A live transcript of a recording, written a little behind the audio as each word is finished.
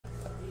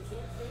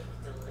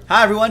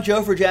Hi everyone,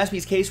 Joe for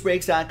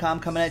JaspysCaseBreaks.com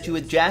coming at you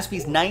with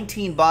Jaspy's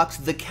 19-box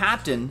The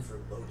Captain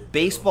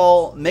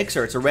Baseball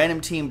Mixer. It's a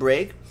random team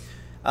break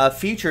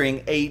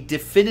featuring a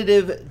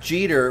definitive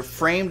Jeter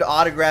framed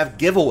autograph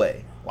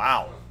giveaway.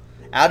 Wow.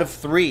 Out of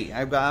 3.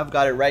 I've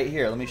got it right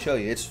here. Let me show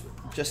you. It's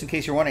just in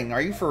case you're wondering,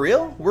 are you for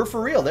real? We're for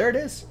real. There it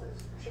is.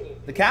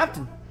 The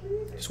Captain.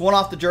 Just one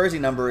off the jersey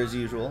number as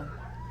usual.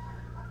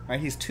 Right,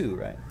 he's 2,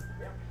 right?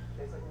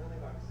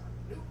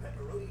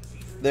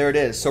 There it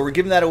is. So we're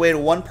giving that away to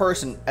one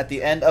person at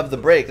the end of the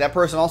break. That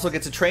person also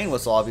gets a train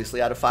whistle,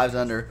 obviously. Out of 5s and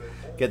under,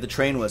 get the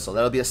train whistle.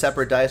 That'll be a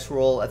separate dice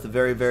roll at the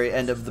very, very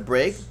end of the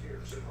break.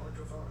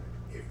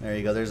 There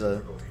you go. There's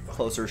a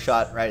closer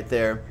shot right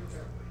there.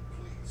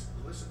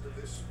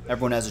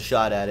 Everyone has a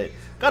shot at it.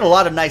 Got a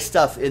lot of nice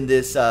stuff in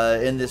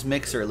this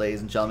mixer,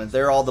 ladies and gentlemen.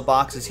 There are all the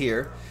boxes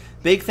here.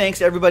 Big thanks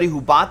to everybody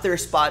who bought their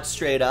spots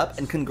straight up,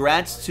 and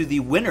congrats to the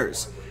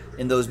winners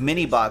in those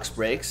mini box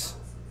breaks.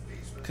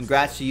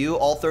 Congrats to you.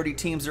 All 30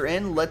 teams are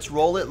in. Let's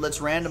roll it. Let's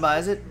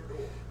randomize it.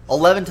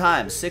 11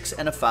 times. 6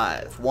 and a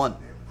 5. 1,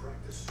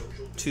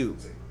 2,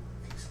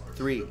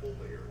 3,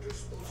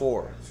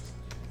 4,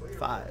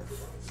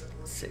 5,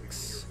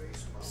 6,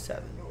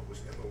 7,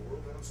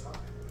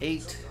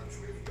 8,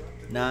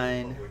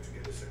 9,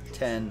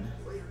 10,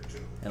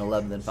 and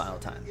 11 then final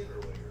time.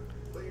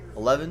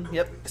 11.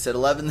 Yep. I said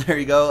 11. There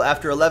you go.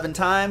 After 11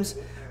 times,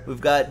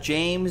 we've got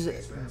James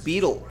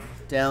Beadle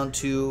down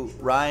to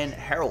Ryan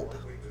Harold.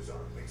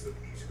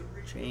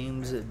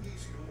 James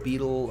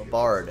Beadle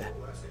Bard.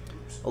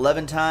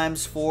 11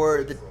 times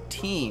for the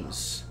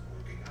teams.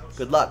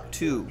 Good luck.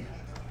 2,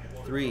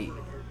 3,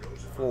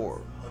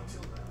 4,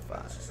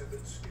 5,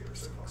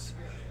 6,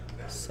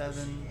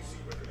 7,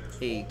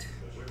 8,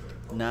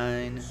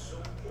 9,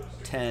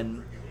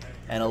 10,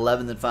 and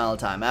 11 the final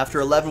time. After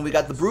 11, we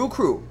got the Brew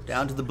Crew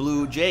down to the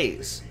Blue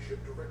Jays.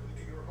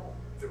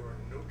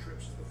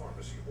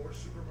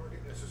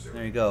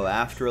 There you go.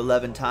 After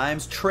 11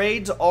 times,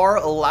 trades are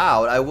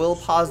allowed. I will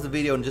pause the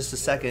video in just a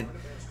second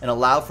and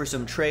allow for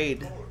some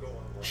trade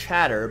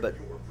chatter, but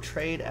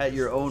trade at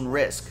your own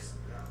risk.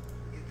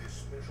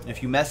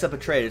 If you mess up a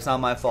trade, it's not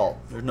my fault.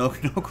 There's no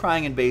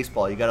crying in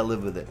baseball. You got to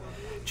live with it.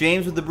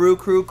 James with the Brew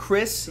Crew.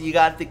 Chris, you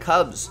got the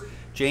Cubs.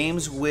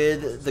 James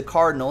with the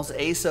Cardinals.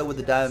 Asa with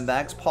the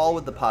Diamondbacks. Paul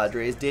with the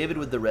Padres. David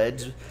with the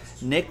Reds.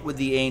 Nick with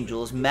the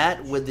Angels.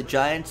 Matt with the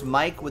Giants.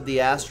 Mike with the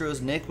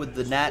Astros. Nick with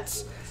the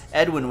Nats.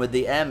 Edwin with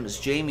the M's,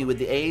 Jamie with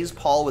the A's,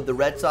 Paul with the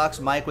Red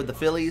Sox, Mike with the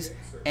Phillies,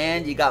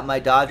 and you got my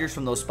Dodgers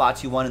from those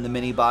spots you won in the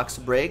mini box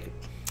break.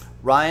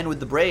 Ryan with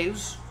the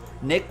Braves,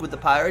 Nick with the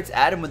Pirates,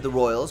 Adam with the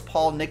Royals,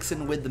 Paul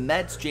Nixon with the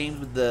Mets,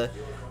 James with the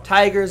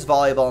Tigers,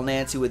 Volleyball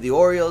Nancy with the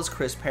Orioles,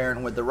 Chris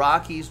Parent with the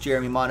Rockies,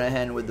 Jeremy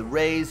Monahan with the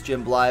Rays,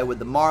 Jim Bly with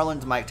the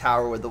Marlins, Mike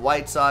Tower with the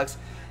White Sox,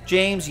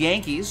 James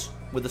Yankees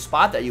with the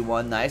spot that you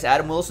won, nice,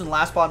 Adam Wilson,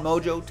 Last Spot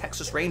Mojo,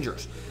 Texas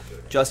Rangers.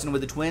 Justin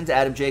with the Twins,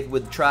 Adam Jacob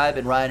with the Tribe,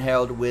 and Ryan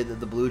Harold with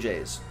the Blue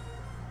Jays.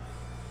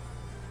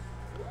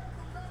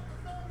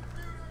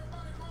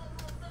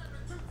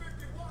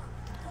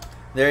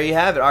 There you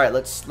have it. All right,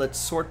 let's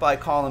sort by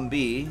column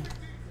B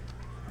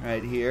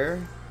right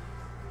here.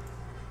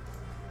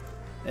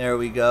 There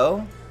we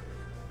go.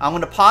 I'm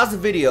going to pause the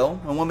video,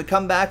 and when we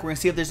come back, we're going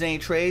to see if there's any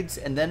trades,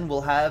 and then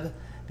we'll have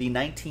the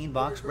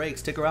 19-box break.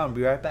 Stick around. We'll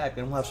be right back,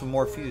 and we'll have some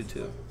more for you,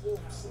 too.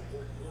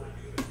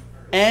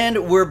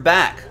 And we're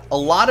back. A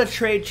lot of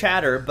trade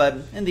chatter, but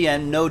in the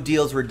end, no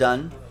deals were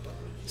done.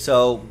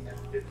 So,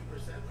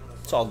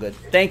 it's all good.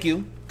 Thank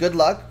you. Good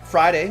luck.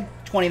 Friday,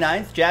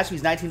 29th,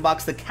 Jaspy's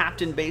 19-box The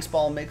Captain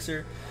Baseball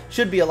Mixer.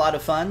 Should be a lot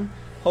of fun.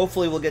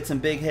 Hopefully, we'll get some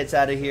big hits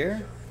out of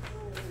here.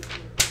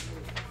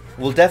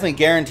 We'll definitely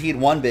guaranteed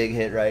one big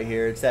hit right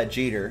here. It's that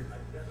Jeter.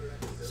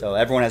 So,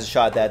 everyone has a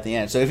shot at that at the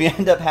end. So, if you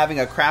end up having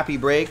a crappy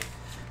break,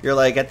 you're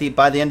like,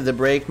 by the end of the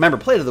break, remember,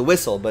 play to the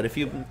whistle, but if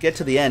you get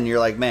to the end, you're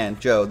like, man,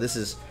 Joe, this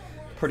is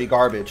pretty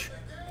garbage.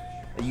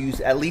 You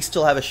at least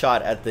still have a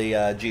shot at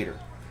the Jeter.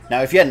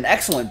 Now, if you had an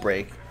excellent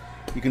break,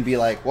 you can be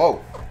like,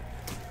 whoa,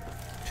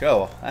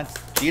 Joe,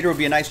 Jeter would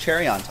be a nice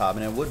cherry on top,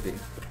 and it would be.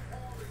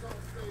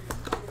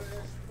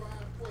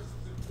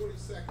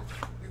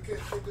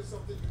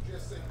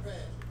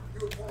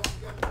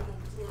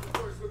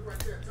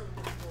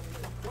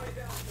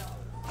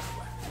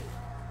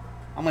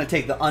 I'm going to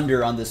take the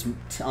under on this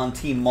on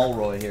Team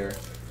Mulroy here.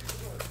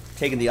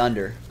 Taking the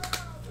under.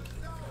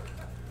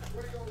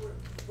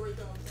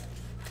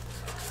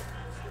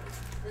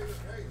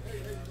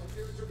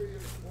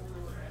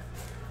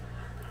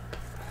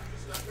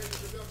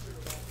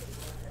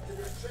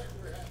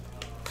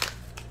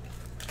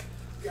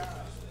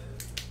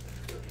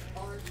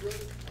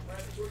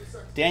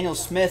 Daniel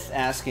Smith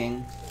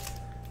asking,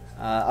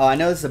 oh, I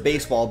know this is a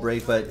baseball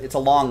break, but it's a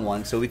long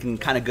one, so we can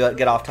kind of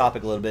get off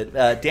topic a little bit.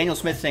 Daniel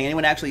Smith saying,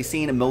 anyone actually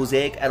seen a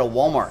mosaic at a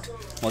Walmart?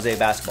 Mosaic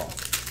basketball.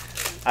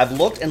 I've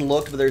looked and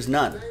looked, but there's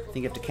none. I think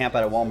you have to camp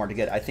out at Walmart to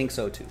get it. I think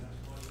so, too.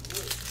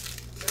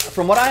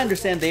 From what I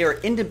understand, they are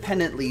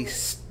independently,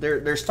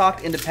 they're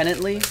stocked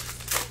independently,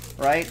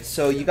 right?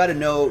 So you got to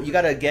know, you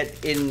got to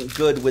get in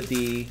good with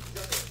the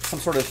some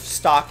sort of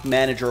stock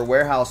manager or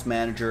warehouse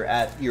manager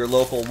at your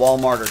local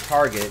Walmart or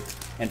Target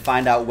and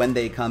find out when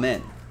they come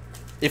in,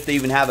 if they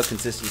even have a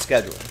consistent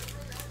schedule.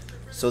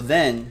 So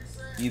then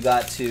you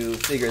got to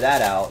figure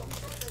that out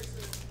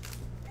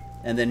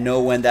and then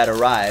know when that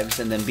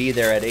arrives and then be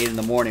there at 8 in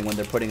the morning when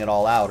they're putting it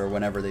all out or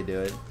whenever they do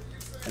it.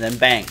 And then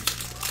bang,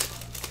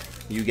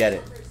 you get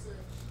it.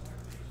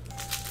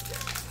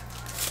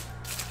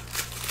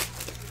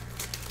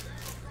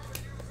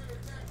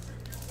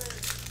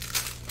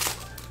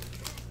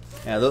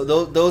 Yeah,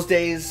 those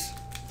days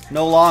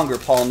no longer,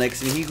 Paul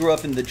Nixon. He grew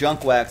up in the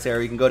junk wax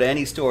era. You can go to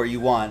any store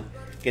you want,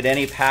 get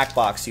any pack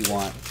box you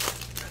want.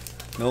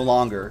 No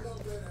longer.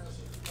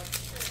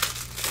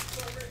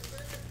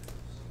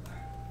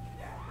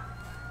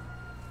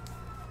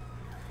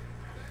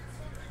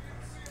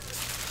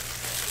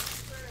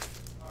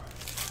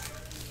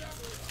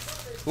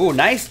 Ooh,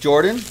 nice,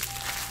 Jordan.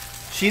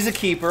 She's a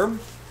keeper.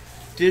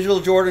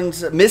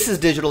 Mrs.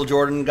 Digital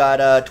Jordan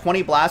got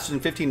 20 blasters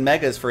and 15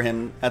 megas for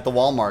him at the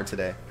Walmart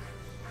today.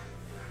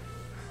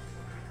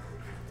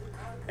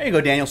 There you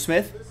go, Daniel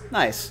Smith.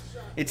 Nice.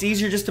 It's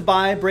easier just to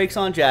buy breaks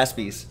on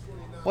Jaspys.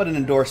 What an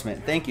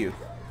endorsement. Thank you.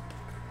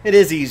 It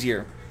is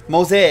easier.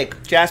 Mosaic,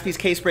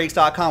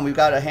 JaspysCaseBreaks.com. We've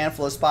got a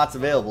handful of spots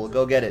available.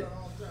 Go get it.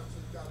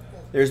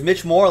 There's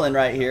Mitch Moreland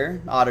right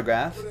here.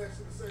 Autograph.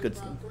 Good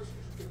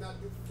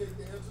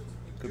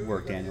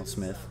work, Daniel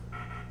Smith.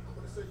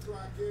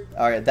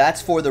 All right,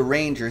 that's for the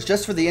Rangers.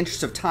 Just for the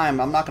interest of time,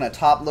 I'm not going to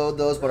top load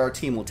those, but our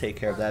team will take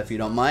care of that if you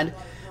don't mind.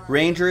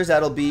 Rangers,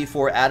 that'll be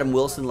for Adam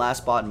Wilson, last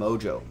spot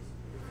mojo.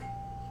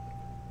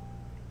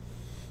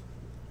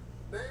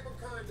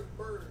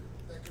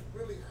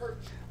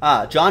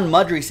 John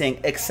Mudry saying,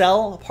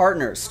 Excel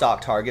Partners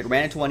stock target.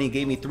 Ran into one, he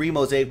gave me 3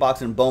 Mosaic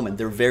box and Bowman.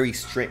 They're very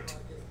strict.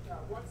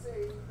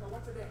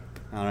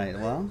 All right,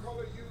 well.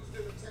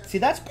 See,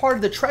 that's part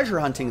of the treasure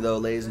hunting, though,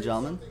 ladies and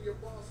gentlemen.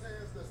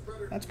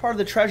 That's part of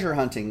the treasure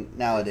hunting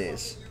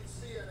nowadays.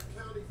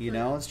 You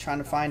know, it's trying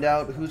to find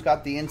out who's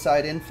got the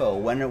inside info.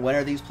 When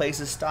are these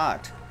places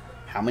stocked?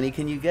 How many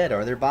can you get?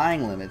 Are there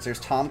buying limits?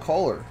 There's Tom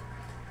Kohler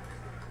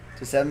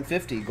to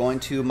 750 going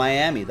to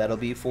Miami. That'll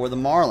be for the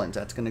Marlins.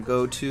 That's going to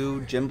go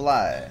to Jim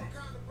Bly.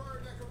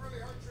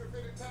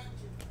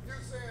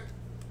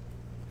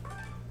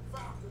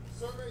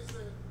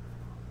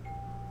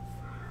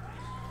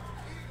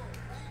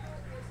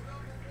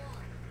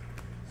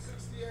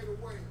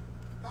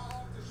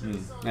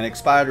 An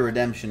expired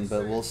redemption,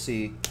 but we'll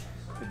see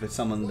if it's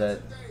someone that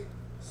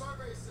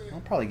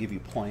will probably give you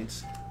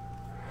points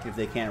if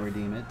they can't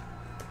redeem it.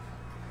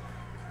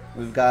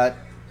 We've got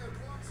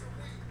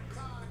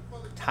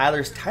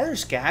Tyler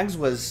Skaggs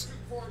was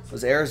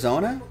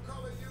Arizona.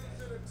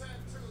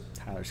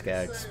 Tyler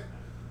Skaggs,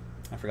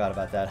 I forgot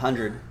about that.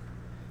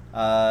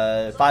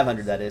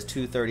 500 that is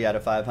 230 out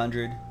of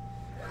 500,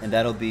 and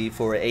that'll be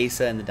for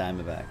Asa and the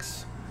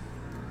Diamondbacks.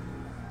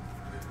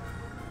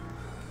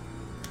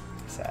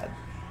 Sad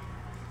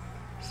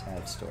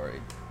story.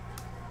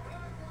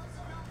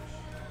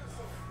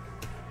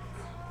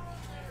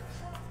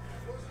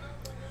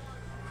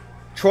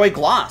 Troy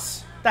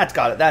Gloss. That's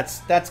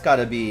got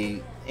to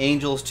be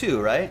Angels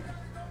too, right?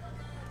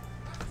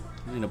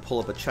 I'm gonna pull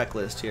up a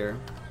checklist here.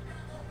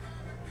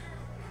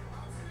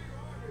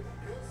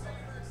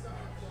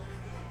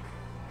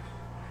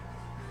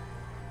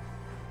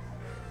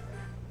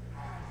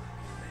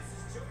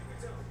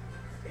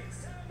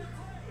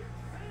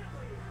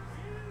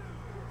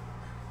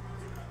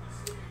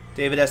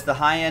 David S. The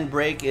high-end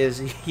break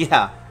is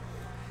yeah.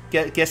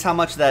 Guess how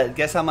much that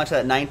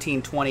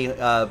 1920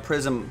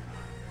 Prism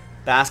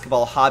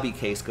basketball hobby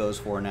case goes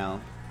for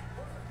now.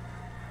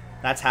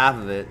 That's half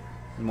of it,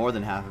 more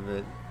than half of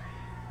it.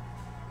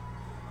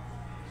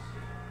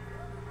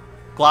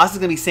 Gloss is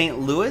gonna be St.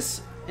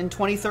 Louis in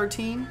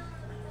 2013.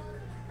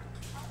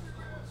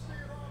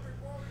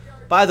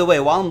 By the way,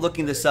 while I'm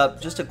looking this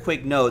up, just a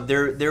quick note: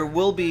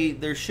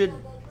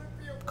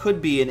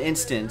 could be an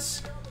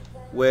instance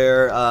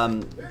where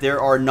there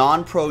are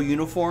non-pro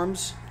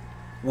uniforms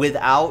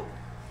without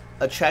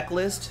a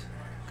checklist,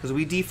 because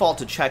we default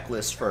to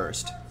checklist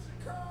first.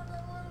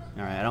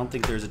 All right, I don't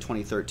think there's a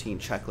 2013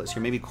 checklist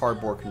here. Maybe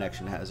Cardboard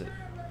Connection has it.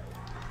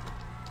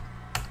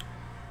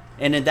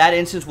 And in that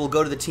instance, we'll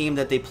go to the team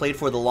that they played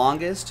for the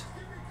longest,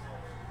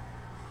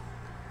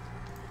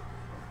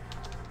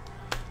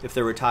 if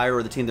they're retired,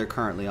 or the team they're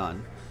currently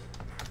on.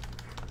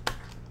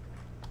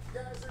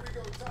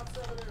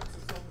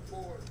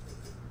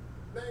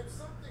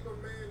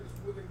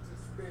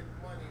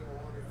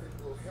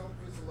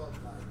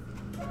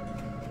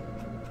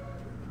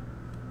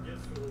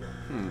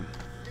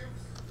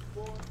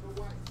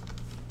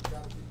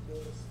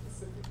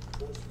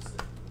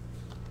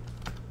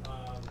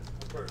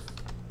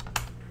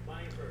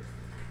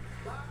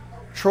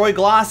 Troy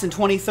Gloss in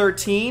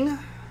 2013.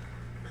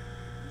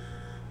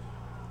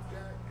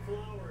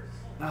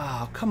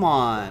 Oh, come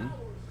on.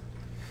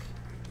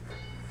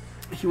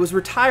 He was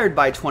retired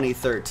by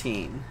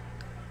 2013.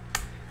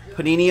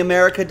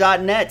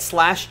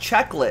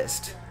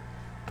 PaniniAmerica.net/checklist.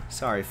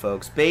 Sorry,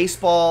 folks.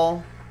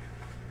 Baseball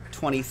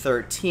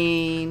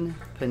 2013,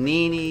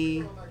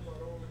 Panini,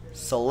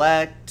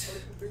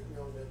 Select,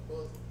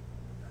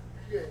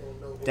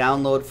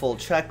 download full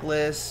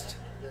checklist.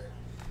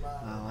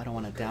 Oh, I don't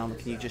want to download.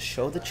 Can you just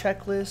show the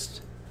checklist?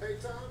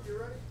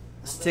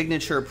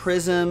 Signature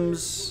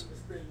Prisms.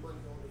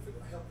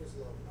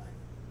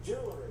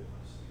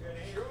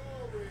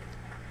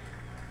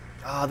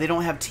 Oh, they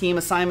don't have team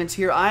assignments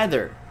here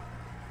either.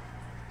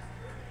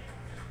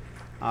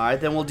 All right,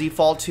 then we'll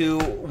default to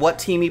what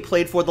team he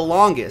played for the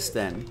longest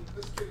then.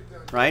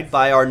 Right,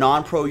 by our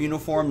non-pro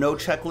uniform, no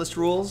checklist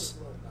rules.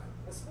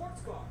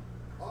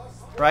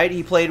 Right,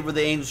 he played with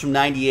the Angels from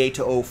 98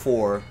 to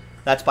 04.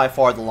 That's by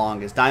far the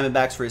longest.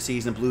 Diamondbacks for a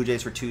season, Blue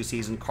Jays for 2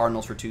 seasons,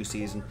 Cardinals for 2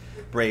 seasons,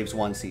 Braves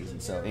 1 season.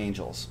 So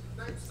Angels.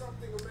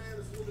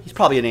 He's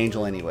probably an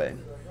Angel anyway.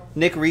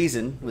 Nick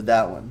Reason with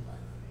that one.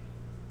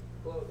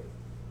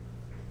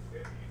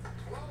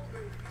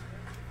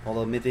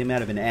 Although they might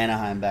have been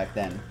Anaheim back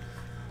then.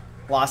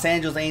 Los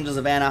Angeles Angels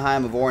of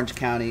Anaheim of Orange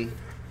County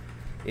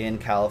in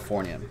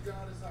California.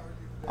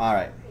 All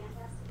right.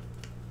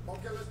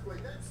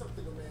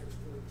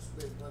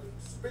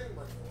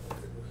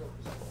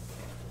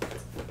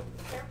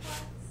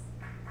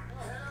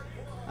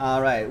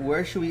 All right,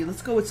 where should we?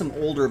 Let's go with some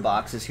older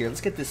boxes here.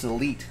 Let's get this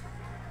Elite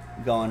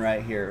going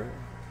right here.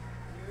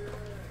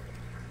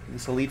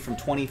 This Elite from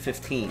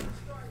 2015.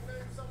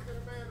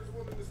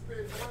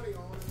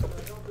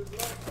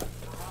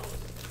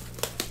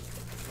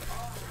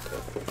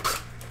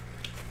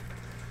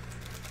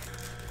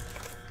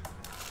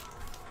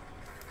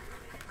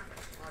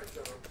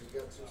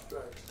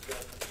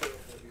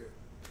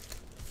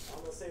 I'm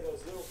gonna say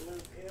those little blue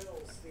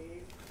pills,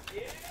 Steve.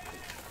 Yeah.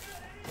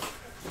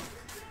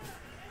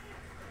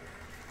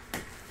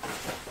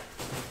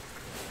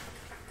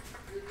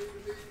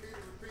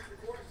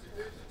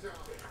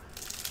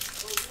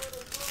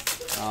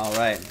 All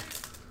right.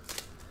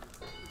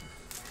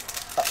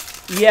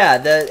 Yeah,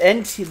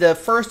 the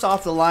first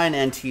off the line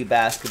NT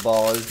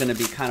basketball is going to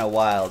be kind of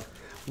wild.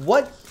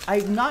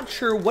 I'm not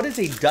sure, what is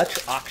a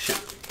Dutch auction?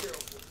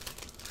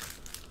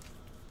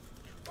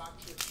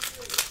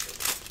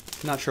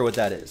 I'm not sure what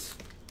that is.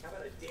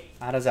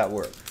 How does that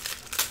work?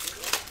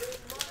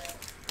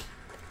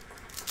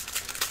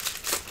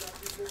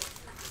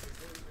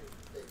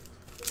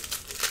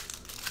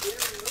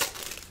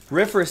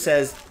 Riffer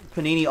says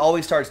Panini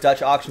always starts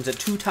Dutch auctions at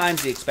 2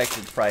 times the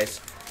expected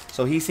price.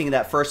 So he's thinking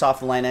that first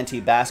off the line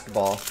NT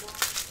basketball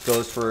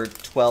goes for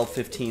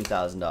 $12,000,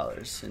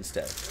 $15,000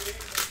 instead.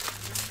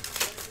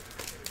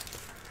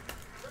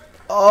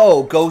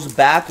 Oh, goes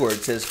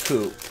backwards, says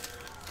Coop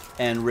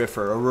and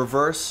Riffer. A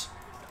reverse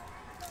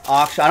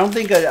auction. I don't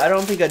think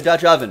a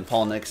Dutch oven,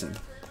 Paul Nixon.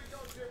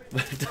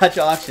 But a Dutch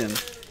auction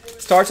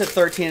starts at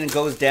 13 and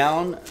goes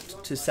down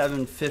to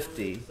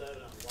 750.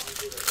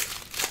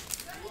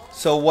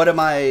 So what am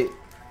I?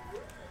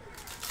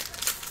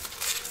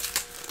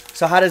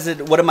 So how does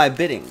it? What am I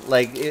bidding?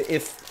 Like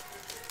if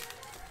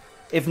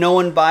no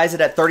one buys it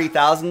at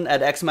 30,000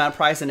 at X amount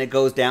price and it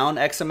goes down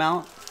X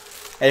amount,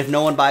 and if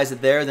no one buys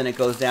it there, then it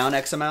goes down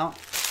X amount.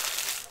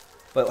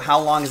 But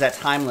how long is that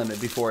time limit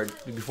before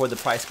the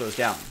price goes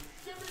down?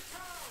 Hey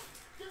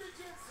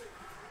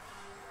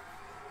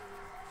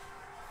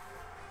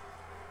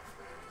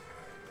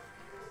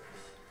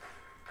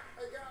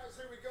guys,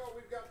 here we go.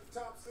 We've got the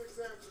top 6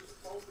 answers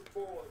on the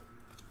board.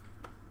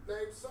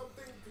 Name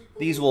something people.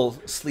 These will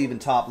sleeve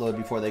and top load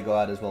before they go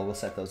out as well. We'll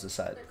set those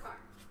aside.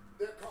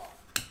 Their car.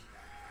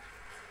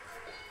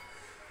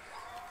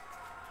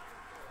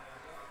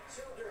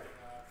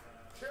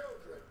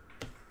 Children.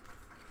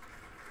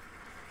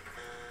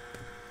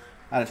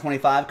 Out of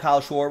 25,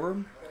 Kyle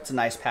Schwarber. It's a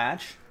nice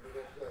patch.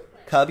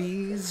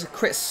 Cubbies,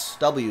 Chris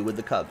W with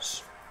the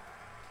Cubs.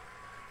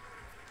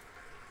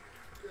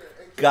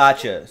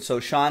 Gotcha. So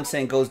Sean's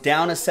saying goes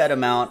down a set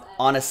amount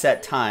on a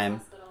set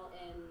time.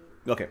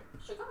 Okay.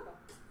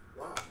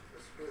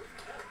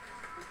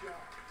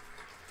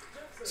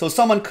 So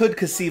someone could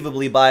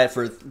conceivably buy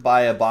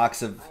a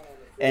box of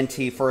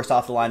NT first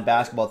off the line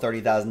basketball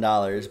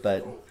 $30,000,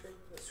 but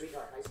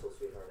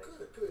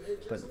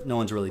no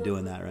one's really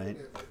doing that, right?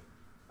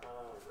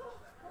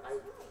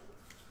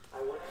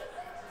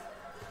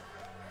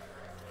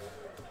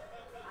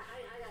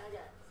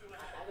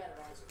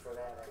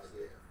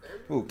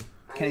 Ooh,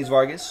 Kenny's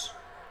Vargas.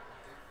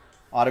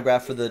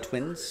 Autograph for the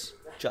Twins,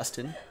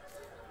 Justin.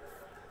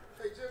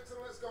 Hey Jensen,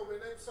 let's go, man.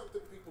 Name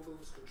something people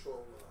lose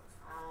control of.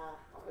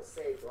 I'm gonna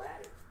say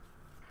bladder.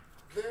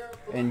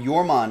 And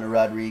Yorman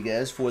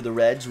Rodriguez for the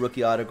Reds,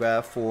 rookie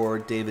autograph for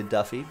David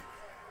Duffy.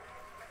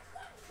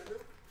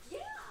 Yeah,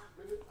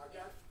 you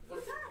got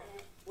it.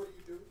 What do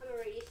you do? I'm a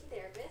radiation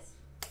therapist.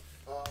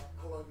 How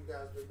long you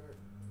guys been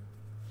married?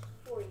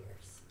 4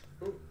 years.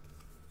 Ooh.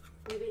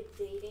 We've been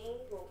dating.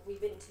 Well, we've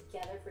been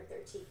together for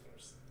 13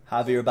 years.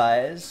 Javier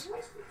Baez,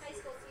 High school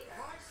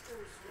sweetheart.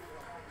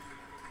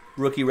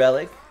 rookie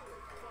relic.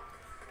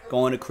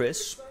 Going to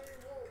Chris.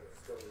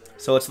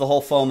 So it's the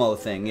whole FOMO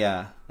thing,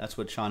 yeah. That's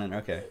what Sean and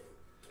okay.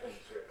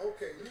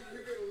 Okay, you get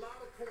a lot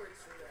of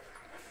points for that.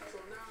 So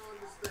now I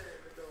understand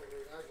the going.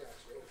 I got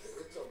you. Okay,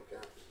 it's okay.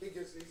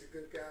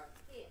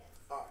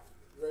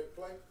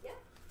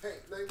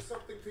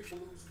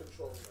 people lose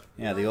control of.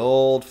 Yeah, the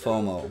old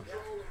FOMO.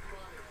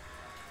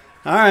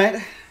 All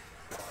right.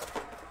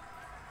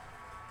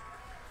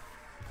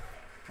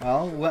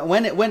 Well,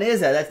 when is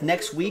that? That's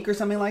next week or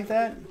something like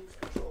that? I'm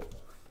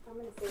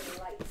gonna say the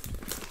lights.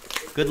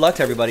 Good luck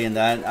to everybody in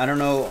that. I don't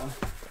know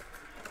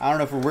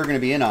if we're going to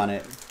be in on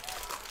it.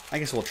 I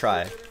guess we'll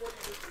try.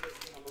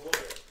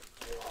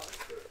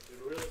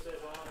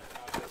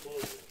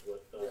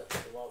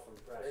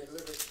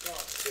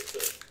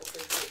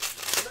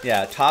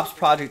 Yeah, Topps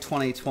Project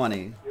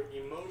 2020.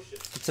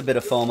 It's a bit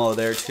of FOMO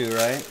there too,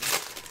 right?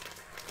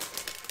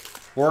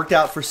 Worked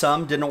out for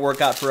some, didn't work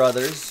out for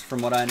others,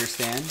 from what I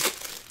understand.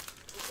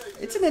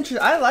 It's an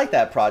interest. I like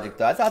that project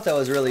though. I thought that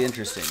was really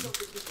interesting.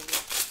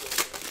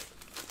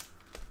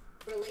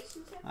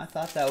 I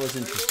thought that was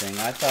interesting.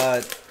 I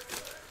thought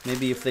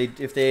maybe if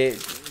they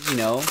you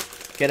know,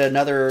 get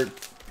another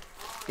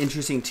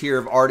interesting tier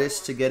of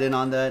artists to get in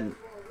on that,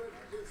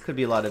 could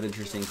be a lot of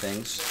interesting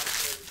things.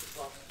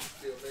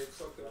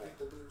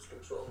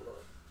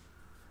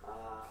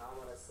 I'm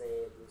gonna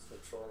say lose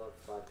control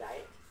of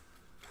diet.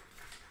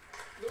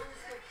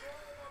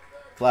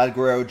 Vlad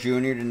Guerrero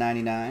Jr. to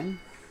 99.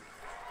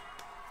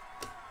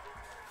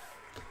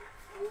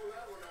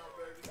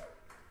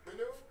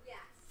 Yes.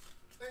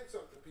 Name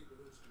something people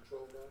lose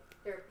control of.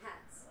 Their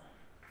pets.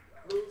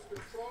 Lose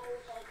control of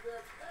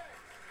their pets.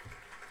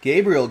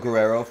 Gabriel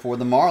Guerrero for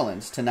the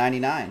Marlins to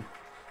 99.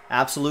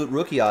 Absolute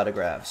rookie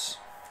autographs.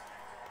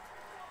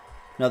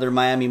 Another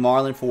Miami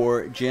Marlin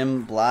for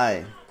Jim Bly.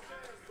 Name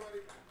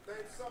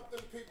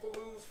something people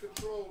lose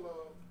control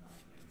of.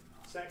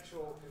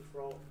 Sexual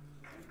control.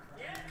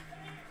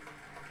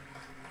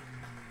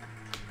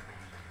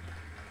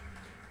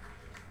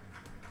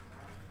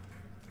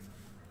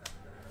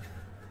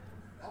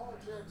 All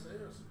Jack's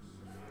heirs.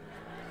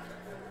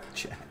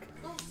 Check.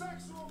 No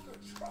sexual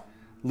control.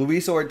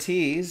 Luis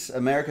Ortiz,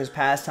 America's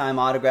Pastime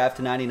autograph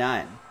to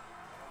 99. Number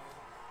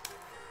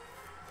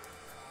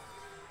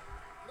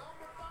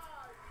 5.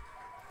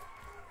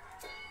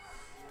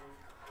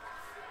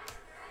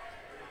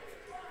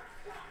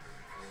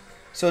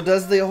 So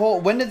does the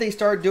whole, when did they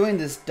start doing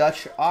this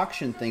Dutch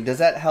auction thing? Does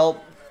that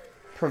help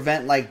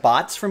prevent like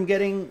bots from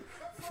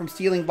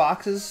stealing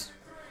boxes?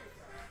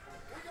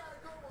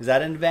 Is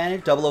that an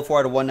advantage? 004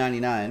 out of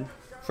 199.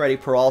 Freddie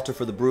Peralta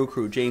for the Brew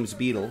Crew, James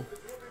Beadle.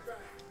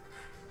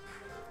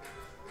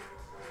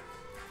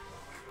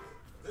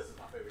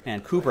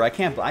 And Cooper, I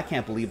can't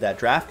believe that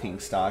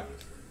DraftKings stock.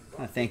 I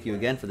want to thank you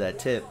again for that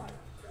tip.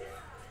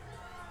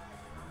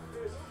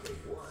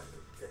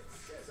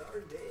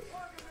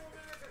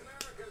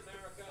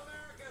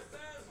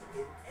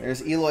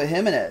 There's Eloy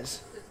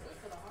Jimenez.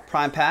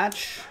 Prime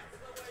patch.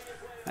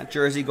 That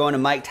jersey going to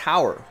Mike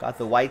Tower. Got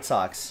the White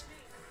Sox.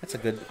 That's a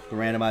good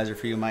randomizer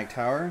for you, Mike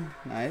Tower.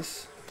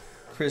 Nice.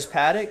 Chris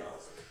Paddock.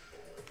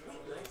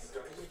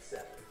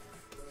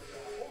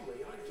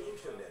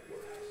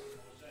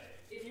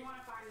 If you want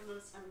to find the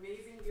most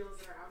amazing deals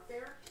that are out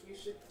there, you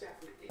should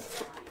definitely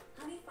try.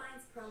 Honey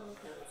finds promo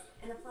codes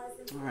and applies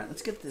them. All right,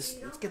 let's get this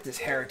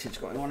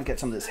heritage going. I want to get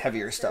some of this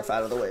heavier stuff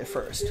out of the way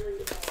first.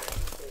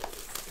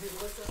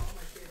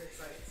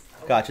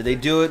 Gotcha. They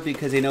do it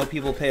because they know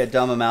people pay a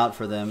dumb amount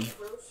for them,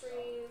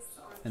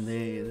 and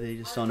they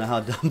just don't know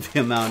how dumb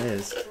the amount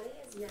is.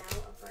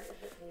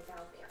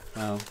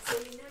 Oh.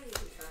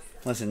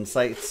 Listen, it's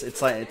like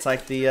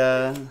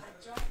the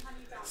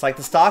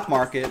stock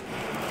market.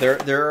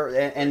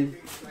 And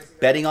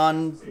betting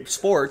on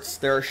sports,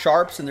 there are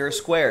sharps and there are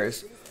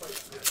squares.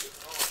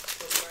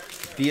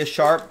 Be a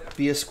sharp,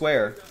 be a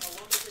square.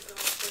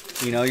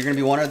 You know, you're gonna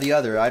be one or the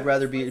other. I'd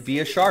rather be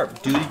a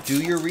sharp. Do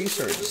your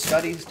research.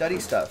 Study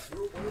stuff.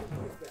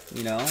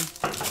 You know.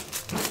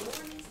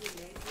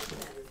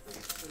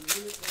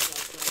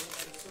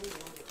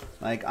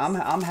 Like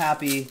I'm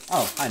happy.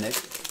 Oh, hi Nick.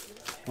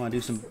 You wanna do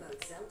some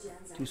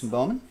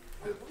Bowman?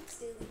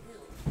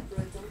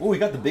 Oh, we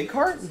got the big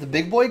card? The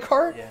big boy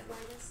card? Yeah.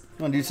 You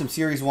wanna do some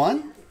Series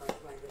 1?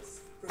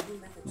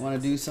 You wanna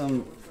do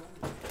some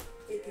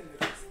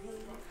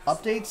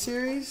update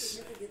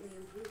series?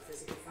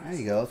 There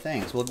you go,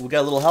 thanks. We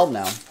got a little help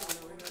now.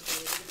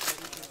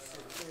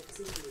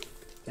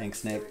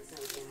 Thanks, Nick.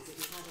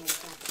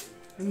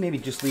 Maybe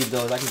just leave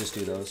those. I can just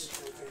do those.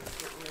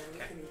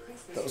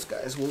 Those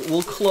guys.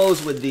 We'll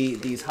close with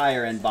these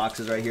higher end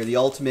boxes right here. The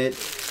Ultimate,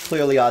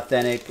 Clearly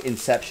Authentic,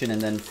 Inception,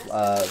 and then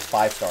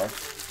 5-star.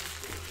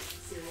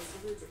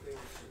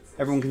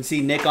 Everyone can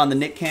see Nick on the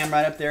Nick cam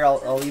right up there.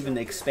 I'll even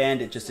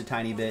expand it just a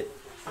tiny bit,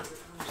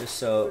 just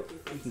so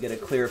you can get a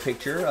clearer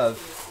picture of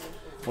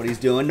what he's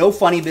doing. No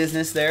funny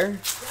business there.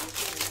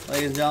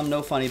 Ladies and gentlemen,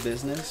 no funny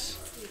business.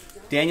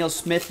 Daniel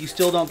Smith, you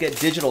still don't get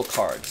digital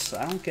cards.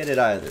 I don't get it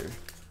either.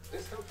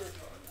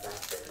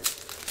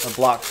 Or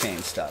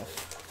blockchain stuff.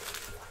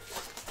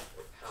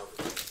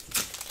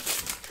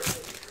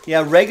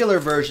 Yeah, regular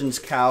versions,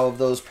 Cow, of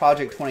those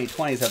Project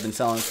 2020s have been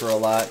selling for a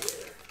lot.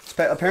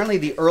 Apparently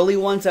the early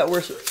ones that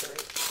were...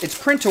 It's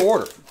print to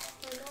order.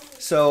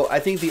 So I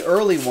think the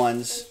early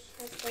ones,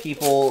 the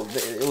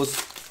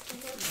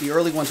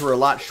early ones were a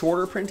lot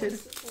shorter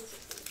printed.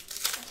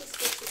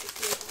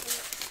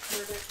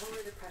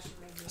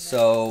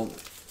 So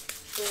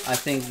I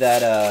think that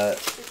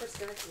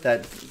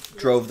that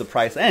drove the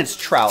price. And it's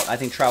Trout. I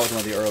think Trout was one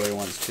of the earlier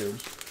ones too.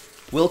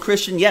 Will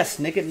Christian? Yes,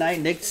 Nick at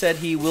Night. Nick said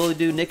he will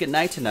do Nick at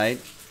Night tonight.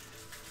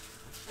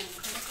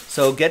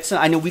 So get some.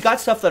 I know we got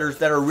stuff that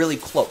are really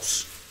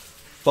close.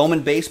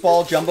 Bowman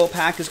Baseball Jumbo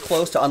Pack is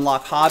close to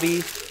Unlock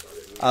Hobby.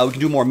 We can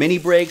do more mini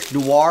breaks.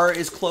 Noir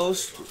is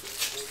close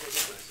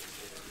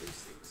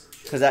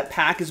because that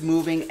pack is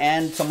moving,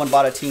 and someone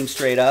bought a team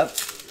straight up,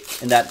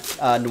 and that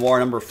Noir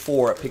number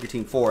 4 at Pick Your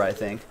Team 4, I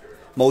think.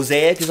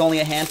 Mosaic is only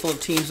a handful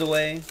of teams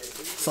away.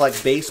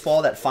 Select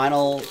Baseball, that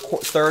final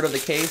third of the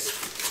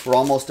case, we're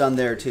almost done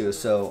there too.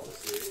 So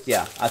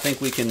yeah, I think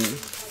we can.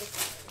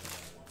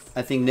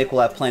 I think Nick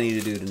will have plenty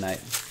to do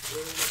tonight.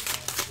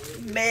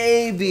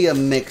 Maybe a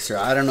mixer.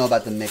 I don't know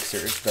about the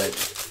mixers,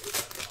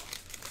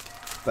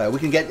 but we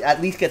can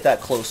at least get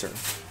that closer.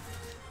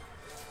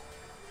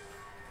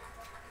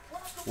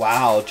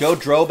 Wow, Joe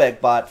Drobeck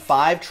bought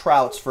 5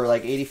 Trouts for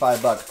like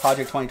 85 bucks.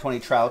 Project 2020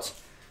 Trouts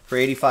for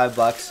 85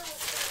 bucks.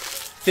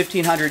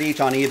 1,500 each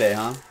on eBay,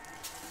 huh?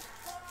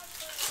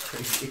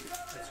 Crazy.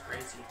 That's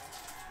crazy.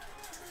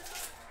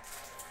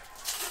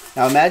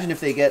 Now imagine if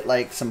they get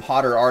like some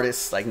hotter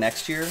artists like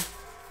next year.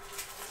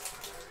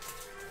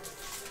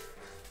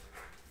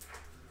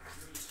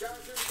 Guys,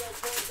 here we go.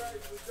 Cold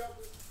dice with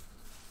double.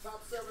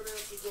 Top 7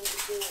 answers on the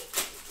board.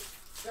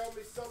 Tell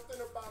me something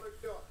about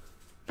a duck.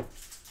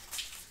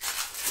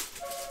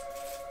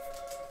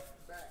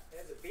 Back.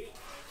 There's a beak.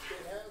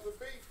 It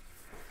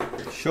has a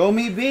beak. Show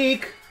me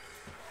beak.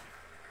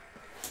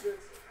 Spencer.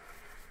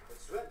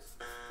 It swims.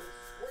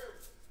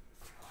 Swims.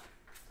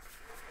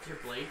 Does your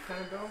blade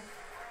kind of go?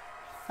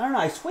 I don't know.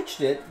 I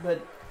switched it,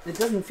 but it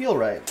doesn't feel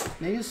right.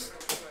 Maybe just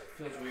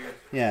Feels weird.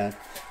 yeah, It's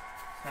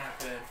not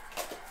good.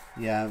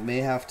 yeah. May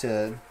have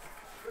to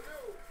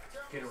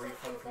Get a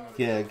refund from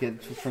the...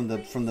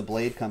 get from the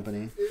blade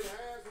company. It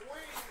has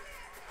wings.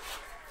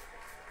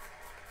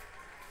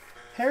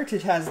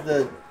 Heritage has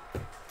the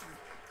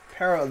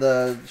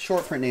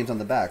short print names on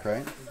the back,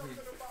 right? Something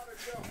about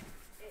a duck.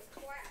 It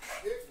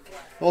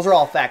claps. Those are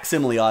all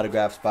facsimile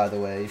autographs, by the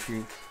way.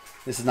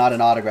 This is not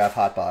an autograph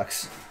hot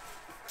box.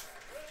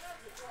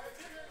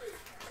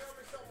 Tell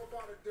me something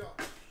about a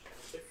duck.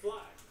 It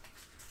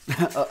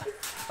flies.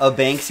 A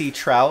Banksy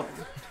Trout.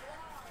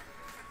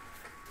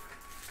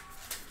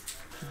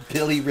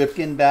 Billy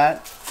Ripken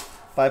bat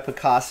by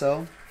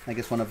Picasso. I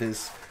guess one of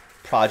his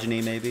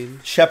progeny, maybe.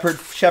 Shepherd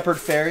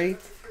Fairy.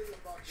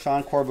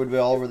 Sean Corb would be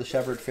all over the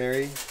Shepherd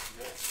Fairy.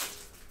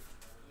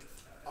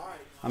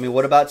 I mean,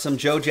 what about some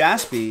Joe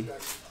Jaspy?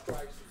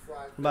 What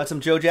about some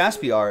Joe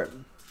Jaspy art?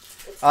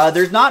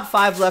 There's not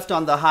 5 left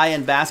on the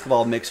high-end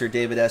basketball mixer,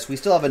 David S. We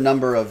still have a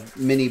number of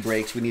mini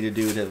breaks we need to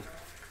do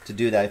to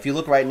do that. If you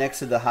look right next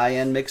to the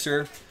high-end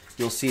mixer,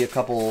 you'll see a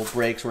couple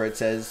breaks where it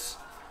says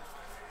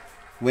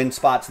win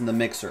spots in the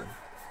mixer.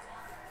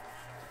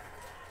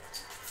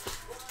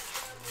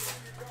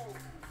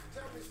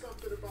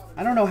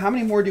 I don't know, how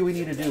many more do we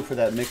need to do for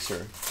that mixer? I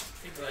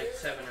think like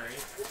 7 or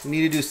 8. We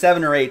need to do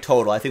 7 or 8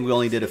 total. I think we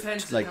only did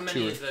Depends like how 2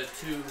 many or, of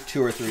the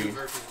two or 3. 2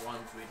 versus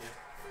 1s we do.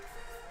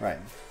 Right.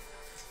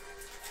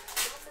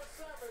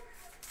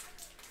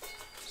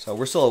 So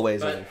we're still a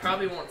ways away. But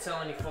probably won't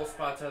sell any full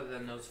spots other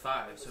than those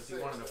 5. So if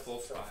you wanted a full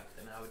spot,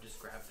 then I would just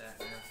grab that.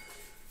 You know?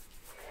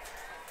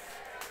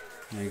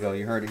 There you go.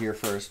 You heard it here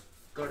first.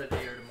 Go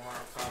today or tomorrow,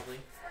 probably.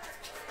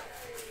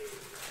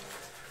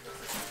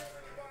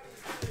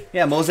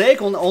 Yeah,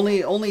 Mosaic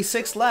only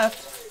 6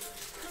 left.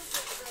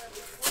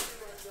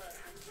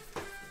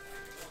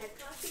 At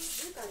coffee,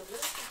 we've got a little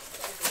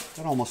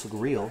something That almost look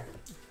real.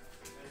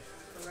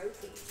 for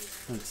roasting.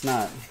 It's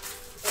not.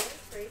 Butter,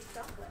 scraped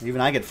chocolate.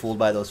 Even I get fooled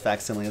by those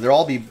facsimile. They'll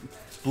all be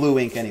blue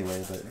ink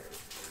anyway, but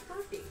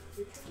Coffee,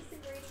 the biggest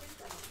ingredients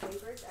and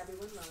flavors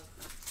everyone loves.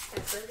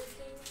 At Burger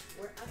King,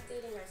 we're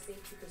updating our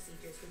safety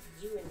procedures with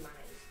you in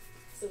mind.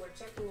 So we're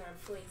checking our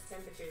employees'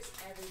 temperatures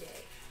every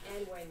day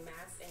and wearing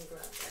masks and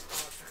gloves at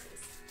all times,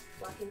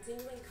 while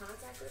continuing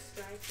contactless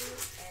drive-thru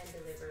and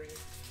delivery.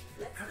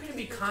 How can it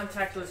be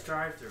contactless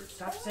drive-thru?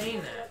 Stop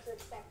saying that.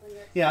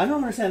 yeah, I don't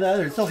understand that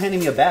either. They're still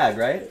handing me a bag,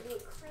 right?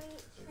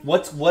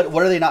 What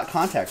are they not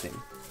contacting?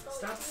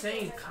 Stop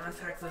saying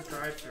contactless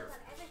drive-thru.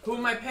 Who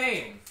am I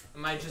paying?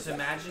 Am I just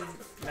imaginary?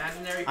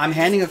 I'm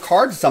handing a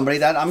card to somebody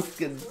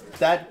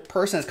that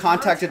person has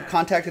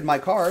contacted my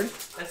card.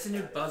 That's a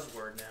new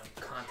buzzword now.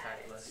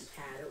 Contactless.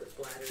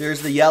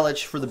 There's the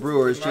Yelich for the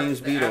Brewers, James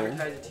The Beadle.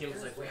 advertising team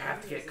was like, we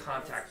have to get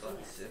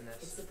contactless in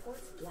this.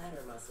 Supports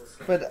bladder muscle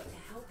strength But to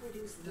help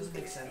reduce Doesn't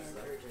make sense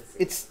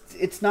though.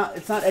 it's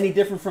not any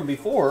different from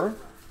before.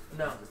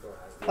 No.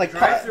 Like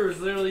Drive-thru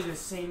is literally the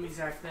same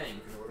exact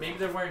thing. Maybe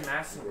they're wearing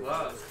masks and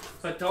gloves,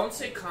 but don't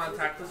say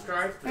contactless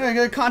drive-thru. yeah,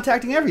 they're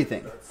contacting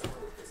everything.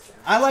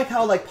 I like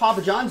how like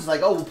Papa John's is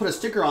like, oh, we'll put a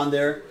sticker on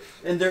there,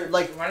 and they're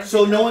like, Why didn't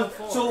so they no do one. that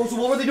before? So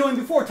what were they doing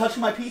before?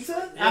 Touching my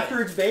pizza Yeah.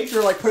 after it's baked,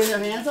 or like putting their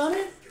hands on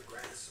it?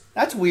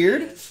 That's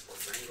weird.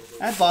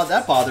 That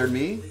bothered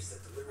me.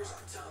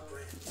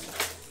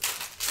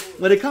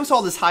 When it comes to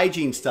all this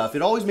hygiene stuff,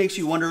 it always makes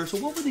you wonder. So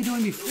what were they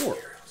doing before?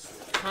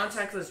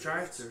 contactless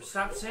drive-through.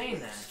 Stop saying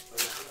that.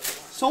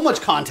 So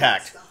much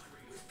contact.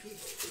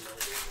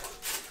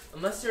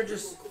 Unless they're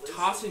just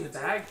tossing the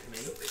bag to me.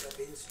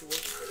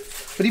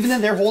 But even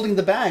then, they're holding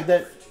the bag.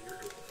 That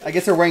I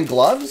guess they're wearing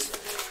gloves.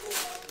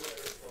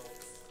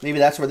 Maybe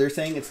that's where they're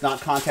saying it's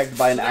not contacted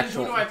by an Then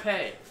actual. who do I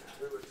pay?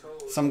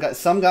 Some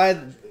guy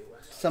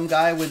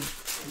would.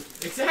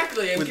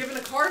 Exactly, I'm giving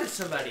a card to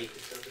somebody.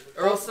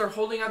 Or else they're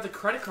holding out the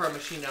credit card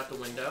machine out the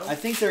window. I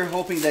think they're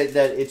hoping that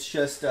it's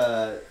just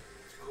that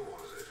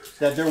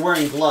they're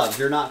wearing gloves.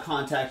 They're not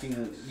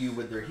contacting you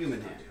with their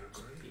human hand.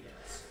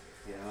 BS.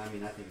 Yeah, I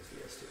mean, I think it's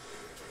BS too.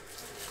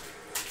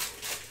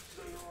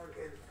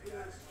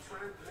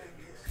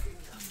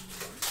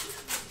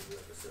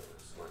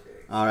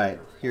 All right,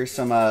 here's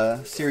some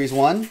Series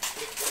 1.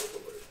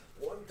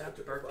 That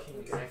Burger King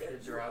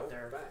executives are out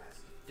there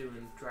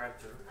doing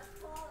drive-through.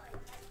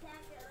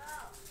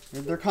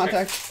 Their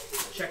contact.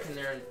 Checking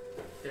their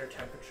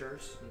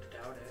temperatures, and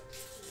doubt it.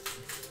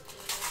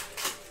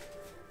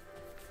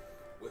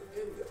 With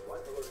any of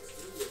Life Alert's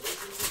 3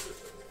 emergency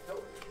systems,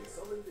 help can be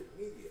summoned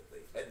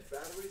immediately, and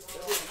batteries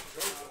never be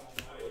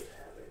charged. I was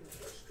having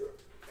a stroke,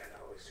 and I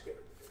was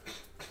scared.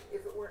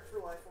 If it weren't for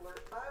Life Alert,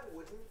 I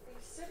wouldn't be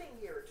sitting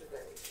here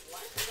today.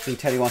 Life Think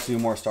Teddy wants to do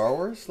more Star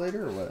Wars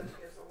later, or what?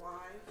 Alert is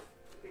alive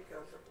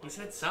because of He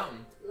said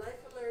something. Life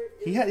Alert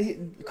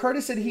is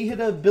Curtis said he hit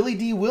a Billy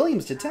D.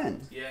 Williams to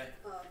 10, Yeah.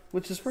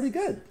 which is pretty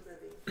good.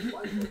 Life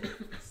Alert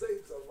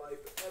saves a life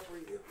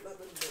every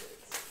 11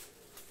 minutes.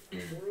 For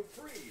a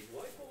free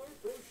Life Alert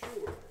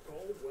brochure,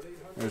 call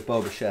 1-800. There's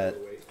Bo Bichette.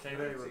 Is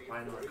anybody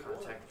replying to our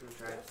contact through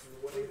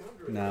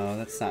drive-through? No,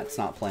 that's not. It's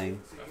not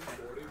playing.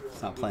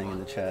 It's not playing in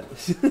the chat.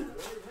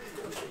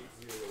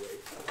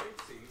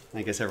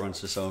 I guess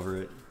everyone's just over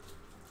it.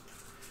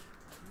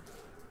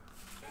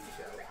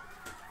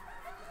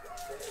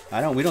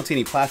 We don't see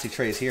any plastic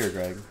trays here,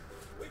 Greg.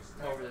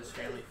 Over this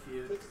Family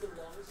Feud.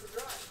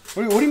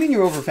 What do you mean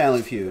you're over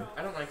Family Feud?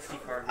 I don't like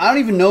Steve Harvey. I don't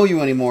even know you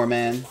anymore,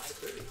 man.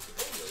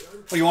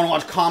 Oh, you want to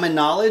watch Common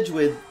Knowledge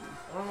with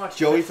I want to watch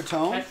Joey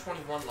Fatone? Catch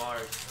 21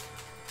 Lars.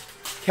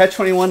 Catch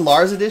 21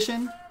 Lars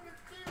edition?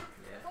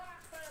 Yeah.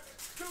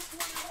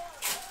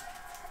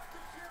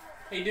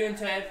 How you doing,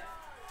 Ted?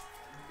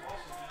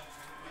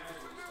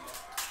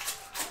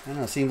 I don't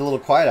know. It seemed a little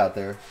quiet out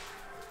there.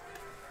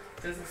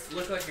 Doesn't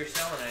look like you're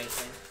selling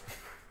anything.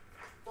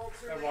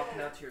 You're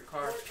walking out to your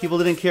car. People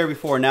didn't care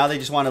before. Now they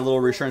just want a little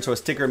reassurance, so a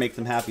sticker makes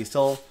them happy.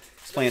 Still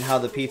explain how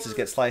the pizzas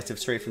get sliced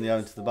straight from the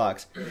oven to the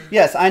box.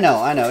 Yes, I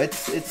know. It's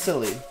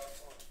silly.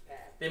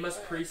 They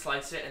must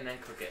pre-slice it and then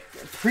cook it.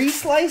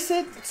 Pre-slice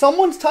it?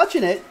 Someone's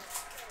touching it.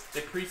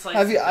 They pre-slice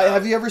Have the you dough.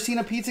 have you ever seen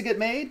a pizza get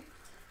made?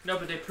 No,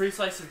 but they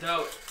pre-slice the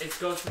dough. It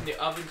goes from the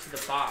oven to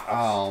the box.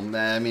 Oh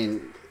man, I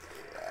mean,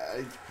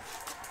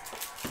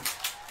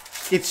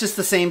 it's just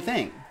the same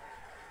thing.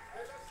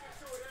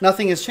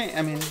 Nothing has changed.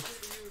 I mean,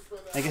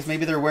 I guess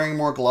maybe they're wearing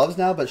more gloves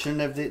now, but shouldn't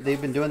have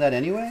they've been doing that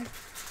anyway?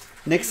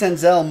 Nick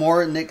Senzel,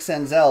 more Nick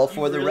Senzel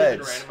for the really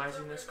Reds. been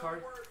randomizing this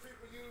card?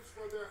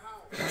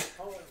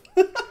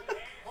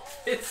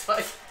 It's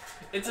like,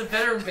 it's a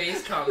veteran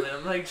base comment.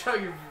 I'm like, Joe,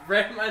 you're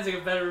randomizing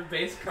a veteran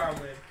base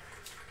comment.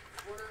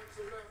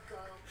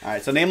 All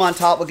right, so name on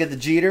top will get the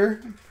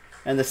Jeter,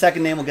 and the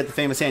second name will get the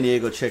famous San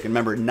Diego Chicken.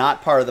 Remember,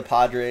 not part of the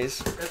Padres.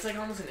 That's like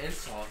almost an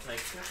insult.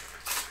 It's like,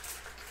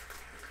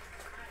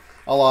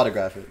 I'll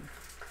autograph it.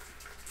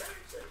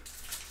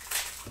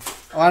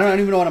 Oh, I don't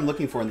even know what I'm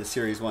looking for in this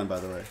Series 1, by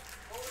the way.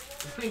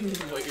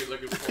 what you're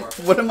looking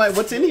for.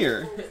 What's in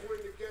here?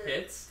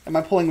 Hits? Am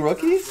I pulling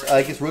rookies?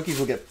 I guess rookies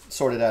will get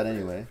sorted out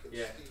anyway.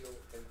 Yeah.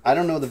 I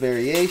don't know the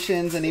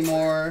variations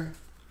anymore.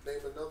 Name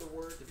another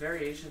word. The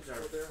variations are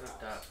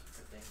flipped up,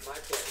 I think. My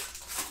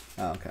place.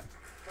 Oh, okay.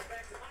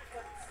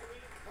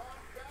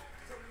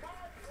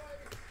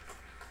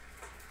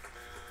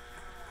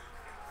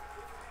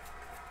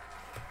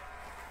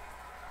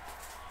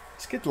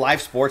 Let's get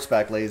live sports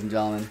back, ladies and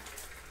gentlemen.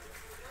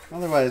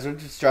 Otherwise, we're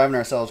just driving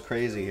ourselves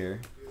crazy here.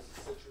 Here's the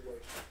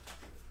situation.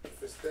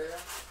 If it's there,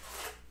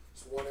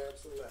 it's one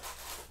answer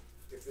left.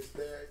 If it's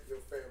there, your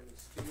family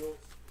steals,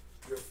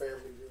 your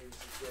family wins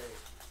the game.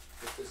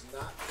 If it's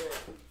not there,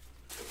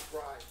 the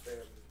Fry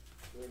family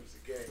wins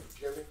the game.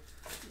 Jimmy,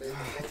 name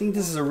I think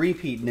this is a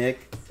repeat,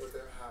 Nick. for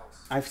their house.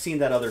 I've seen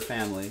that other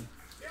family.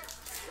 Pretty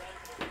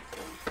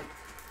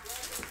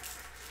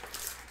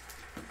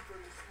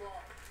smart.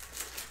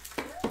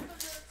 All the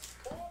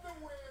hits, all the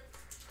wins.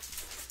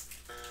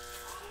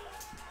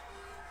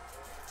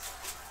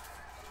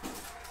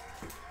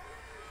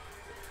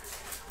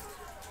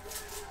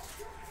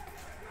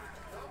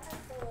 Number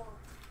 4.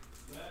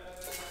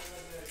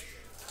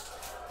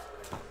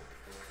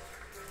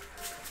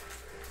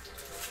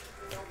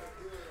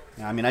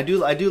 Yeah, I mean, I do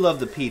love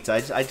the pizza.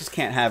 I just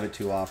can't have it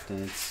too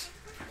often. It's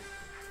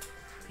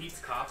Pete's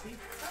Coffee?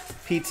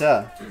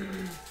 pizza.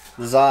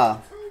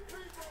 Za.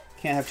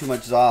 Can't have too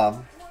much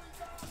za.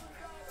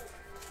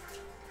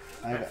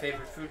 My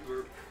favorite food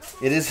group.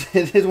 It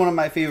is one of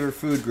my favorite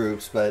food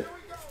groups, but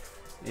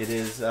it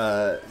is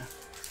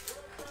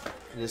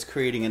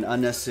creating an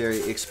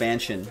unnecessary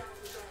expansion.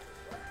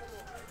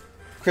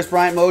 Chris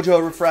Bryant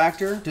Mojo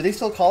Refractor. Do they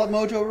still call it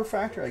Mojo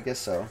Refractor? I guess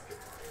so.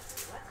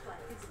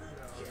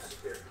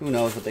 Who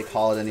knows what they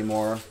call it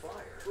anymore.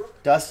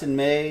 Dustin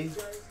May.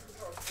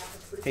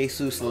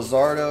 Jesus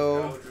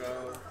Luzardo.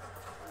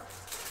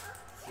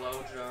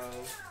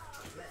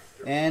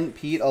 And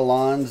Pete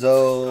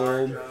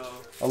Alonso.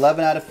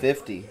 11 out of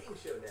 50.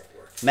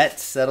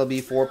 Mets. That'll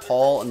be for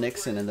Paul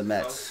Nixon and the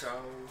Mets.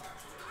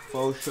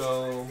 Faux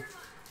show.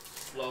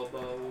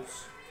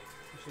 Lobos.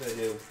 What should I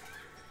do?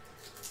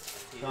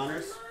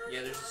 Donners?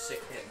 Yeah, there's a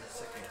sick hit in the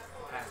second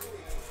pack.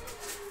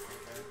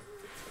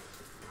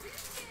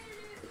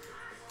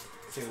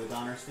 Sing the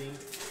Donners theme.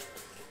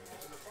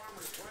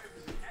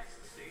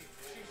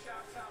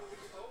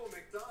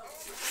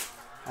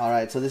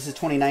 Alright, so this is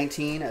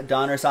 2019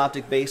 Donruss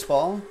Optic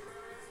Baseball.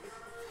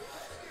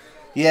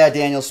 Yeah,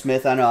 Daniel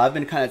Smith, I know. I've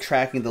been kind of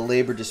tracking the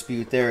labor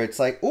dispute there. It's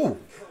like, ooh,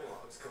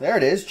 there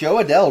it is. Joe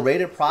Adell,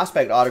 rated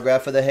prospect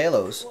autograph for the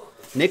Halos.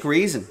 Nick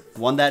Reason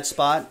won that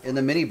spot in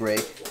the mini break.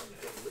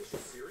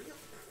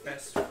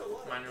 Best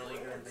minor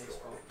leaguer in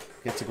baseball.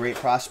 It's a great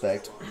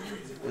prospect.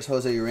 There's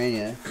Jose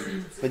Urania.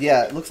 But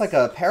yeah, it looks like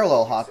a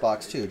parallel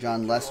hotbox too.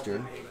 John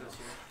Lester.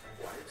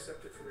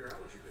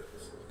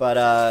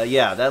 But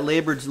yeah, that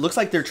labor looks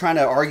like they're trying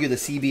to argue the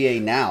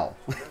CBA now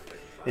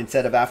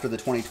instead of after the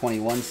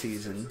 2021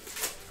 season.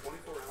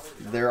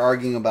 They're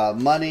arguing about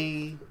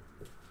money,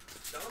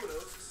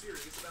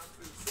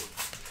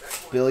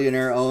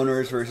 billionaire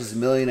owners versus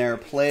millionaire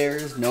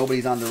players.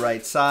 Nobody's on the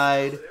right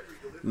side.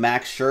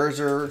 Max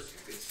Scherzer,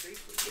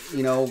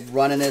 you know,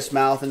 running his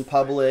mouth in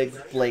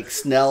public. Blake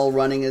Snell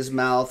running his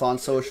mouth on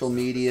social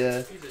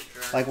media.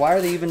 Like, why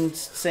are they even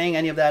saying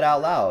any of that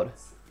out loud?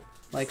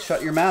 Like,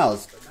 shut your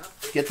mouths.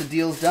 Get the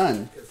deals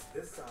done.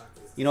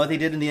 You know what they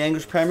did in the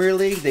English Premier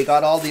League? They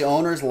got all the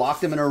owners,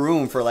 locked them in a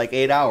room for like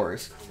 8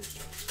 hours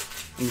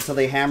until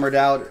they hammered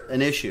out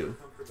an issue.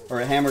 Or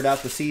hammered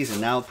out the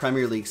season. Now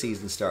Premier League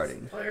season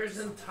starting. Players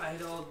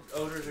entitled,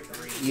 owners are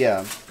greedy.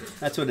 Yeah,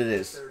 that's what it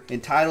is.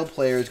 Entitled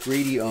players,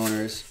 greedy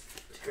owners.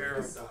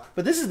 Terrible.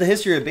 But this is the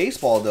history of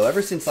baseball, though.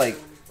 Ever since, like,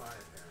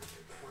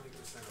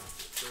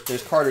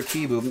 there's Carter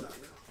Kieboom.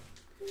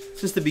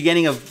 Since the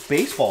beginning of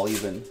baseball,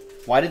 even.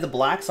 Why did the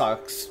Black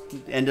Sox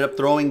end up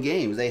throwing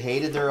games? They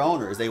hated their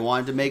owners. They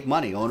wanted to make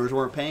money. Owners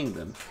weren't paying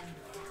them.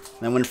 And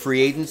then when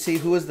free agency,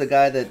 who was the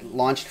guy that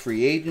launched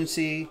free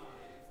agency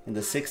in the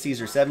 60s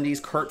or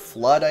 70s? Curt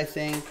Flood, I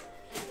think.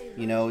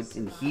 You know,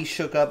 and he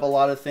shook up a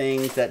lot of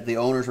things that the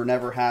owners were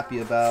never happy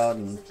about.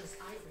 And,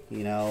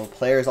 you know,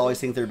 players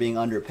always think they're being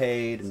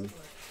underpaid. And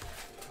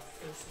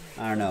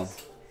I don't know.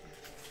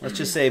 Let's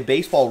just say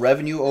baseball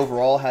revenue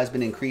overall has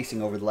been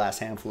increasing over the last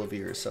handful of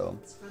years. So,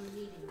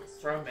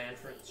 From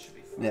Manfred should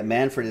be fun. yeah,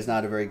 Manfred is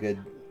not a very good...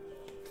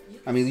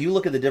 I mean, you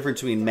look at the difference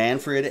between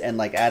Manfred and,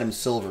 like, Adam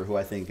Silver, who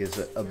I think is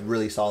a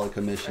really solid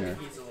commissioner.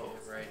 He's a little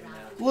overrated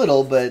now.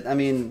 Little, but, I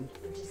mean,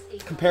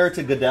 compared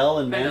to Goodell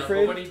and I know,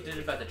 Manfred... but what he did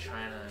about the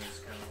China is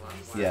kind of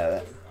wild.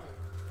 Yeah,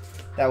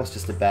 that was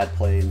just a bad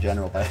play in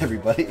general by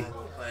everybody.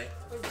 Like,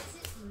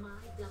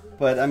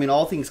 But, I mean,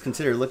 all things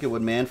considered, look at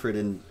what Manfred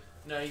and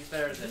he's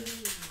better than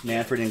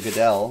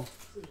Goodell...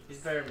 he's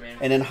better than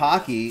Manfred. And in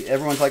hockey,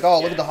 everyone's like, "Oh,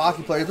 look at the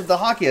hockey players." But the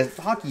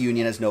hockey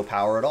union has no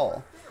power at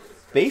all.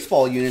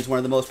 Baseball union is one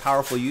of the most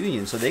powerful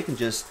unions, so they can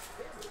just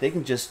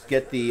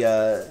get the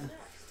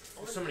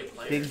So many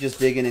players. they can just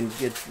dig in and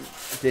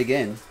dig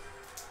in. Who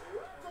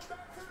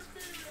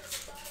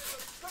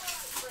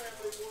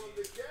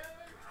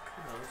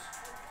knows?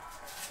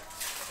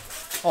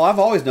 Oh, I've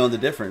always known the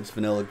difference,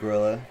 Vanilla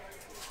Gorilla.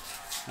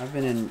 I've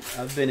been in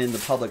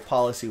the public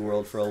policy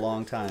world for a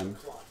long time.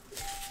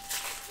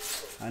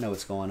 I know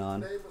what's going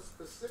on. Name a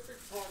specific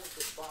part of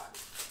the body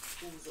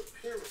whose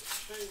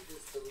appearance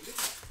changes the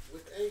least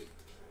with age.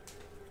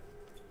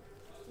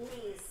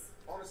 Knees.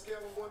 On a scale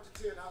of 1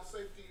 to 10, how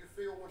safe do you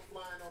feel when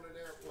flying on an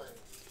airplane?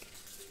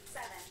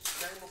 7.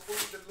 Name a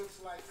food that looks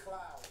like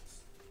clouds.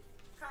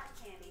 Cotton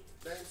candy.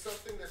 Name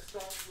something that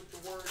starts with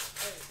the word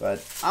A.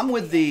 But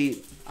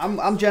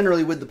I'm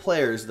generally with the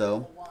players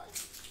though.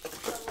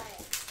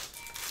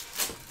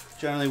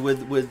 Generally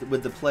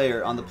with the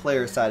player on the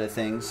player side of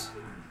things.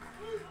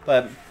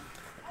 But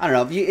I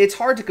don't know. It's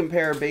hard to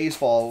compare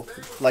baseball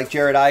like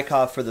Jared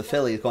Eichhoff for the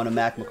Phillies going to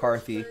Mac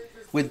McCarthy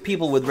with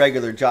people with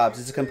regular jobs.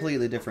 It's a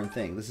completely different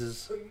thing.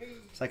 It's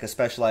like a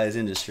specialized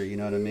industry. You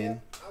know what I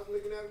mean? I was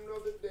looking at him the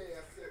other day.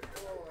 I said,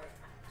 "Oh,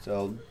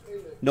 So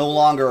no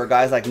longer are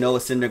guys like Noah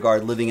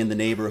Syndergaard living in the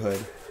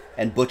neighborhood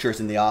and butchers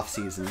in the off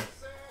season.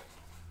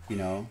 You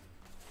know,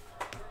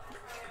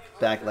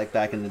 back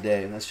in the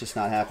day. That's just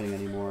not happening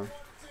anymore.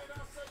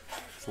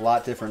 It's a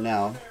lot different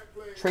now.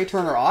 Trey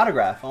Turner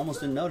autograph. Almost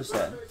didn't notice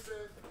that.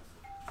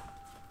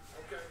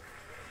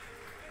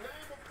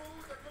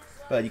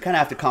 But you kind of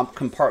have to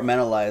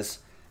compartmentalize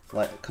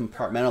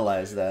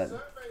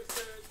that.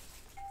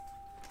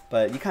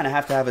 But you kind of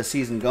have to have a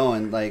season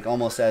going, like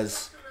almost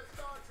as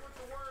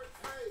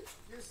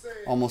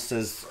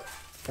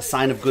a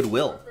sign of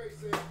goodwill,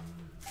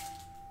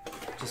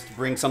 just to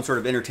bring some sort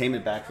of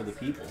entertainment back for the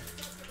people.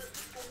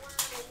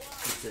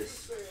 What's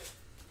this?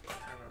 I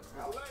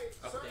don't know.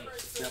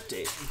 Update.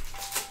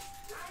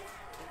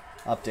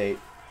 Update.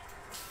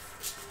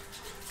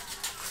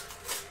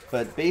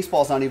 But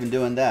baseball's not even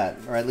doing that,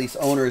 or at least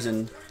owners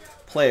and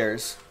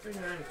players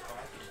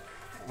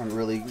aren't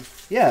really.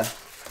 Yeah,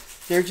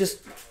 they're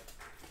just.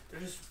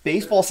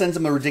 Baseball sends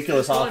them a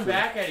ridiculous offer. Going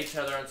back at each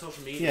other on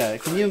social media. Yeah,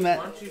 can you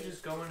imagine? Why don't you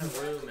just go in a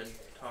room and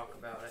talk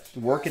about it?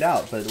 Work it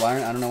out, but why?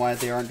 I don't know why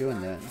they aren't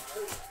doing that.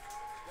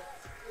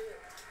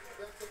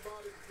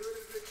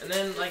 And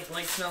then, like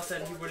Snell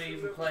said, he wouldn't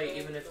even play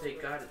even if they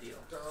got a deal.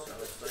 So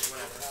it's like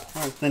whatever.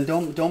 All right,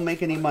 then don't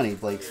make any money,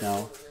 Blake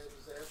Snell.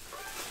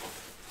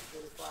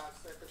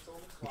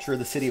 I'm sure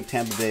the city of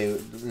Tampa Bay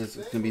is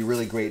going to be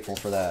really grateful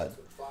for that.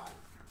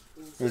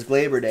 It was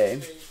Labor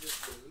Day.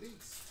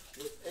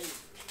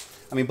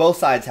 I mean, both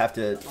sides have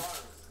to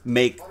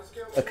make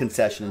a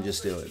concession and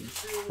just do it.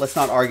 Let's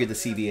not argue the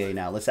CBA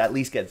now. Let's at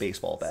least get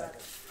baseball back.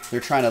 They're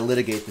trying to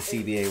litigate the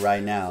CBA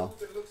right now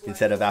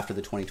instead of after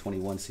the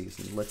 2021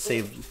 season. Let's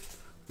save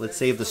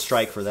the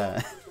strike for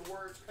that.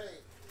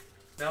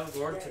 Melvin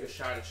Gordon took a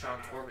shot at Sean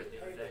Corbett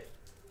the other day.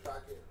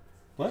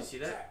 What? Did you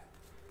see that?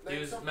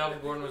 Melvin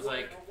Gordon was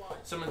like,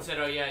 someone said,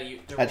 "Oh yeah, there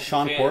At won't be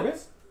Sean fans."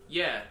 Corbett?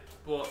 Yeah.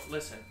 Well,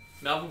 listen,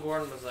 Melvin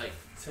Gordon was like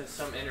to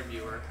some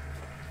interviewer,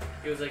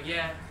 he was like,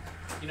 "Yeah,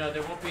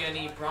 there won't be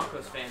any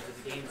Broncos fans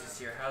at the games this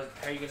year. How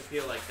are you gonna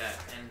feel like that?"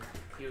 And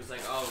he was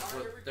like, "Oh,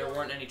 well, there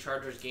weren't any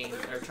Chargers fans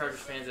at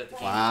the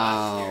games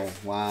last year."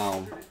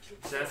 Wow.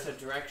 So that's a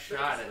direct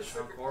shot at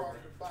Sean Corbett.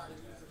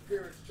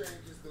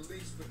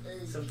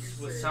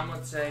 Would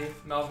someone say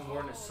Melvin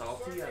Gordon is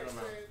salty? I don't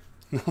know.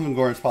 Melvin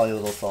Gordon's probably a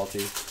little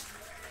salty.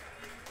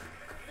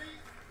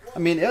 I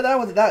mean,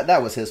 that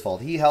was his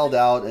fault. He held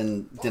out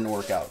and didn't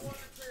work out.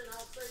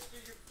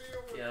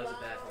 Yeah, that was a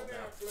bad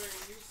holdout.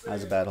 That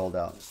was a bad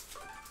holdout.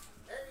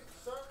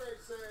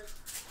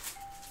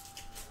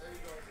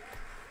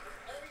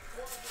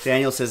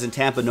 Daniel says in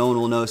Tampa, no one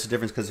will notice the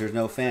difference because there's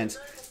no fans.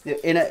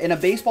 In a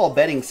baseball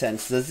betting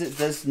sense,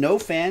 does no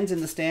fans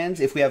in the stands,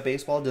 if we have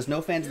baseball, does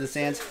no fans in the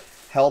stands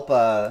help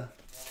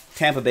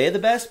Tampa Bay the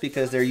best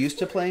because they're used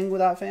to playing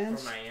without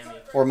fans?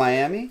 Or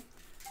Miami?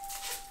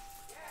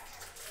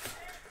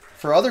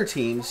 For other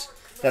teams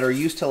that are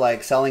used to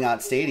like selling out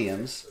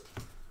stadiums,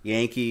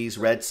 Yankees,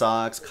 Red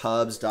Sox,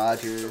 Cubs,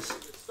 Dodgers,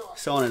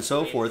 so on and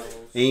so forth,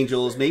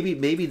 Angels,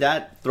 maybe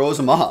that throws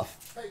them off.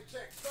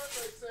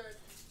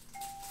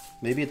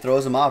 Maybe it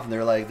throws them off and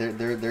they're like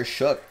they're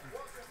shook.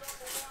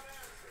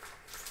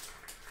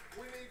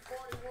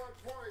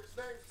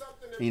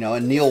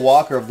 And Neil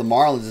Walker of the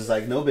Marlins is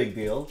like no big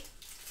deal.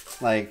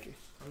 Like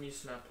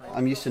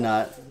I'm used to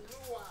not.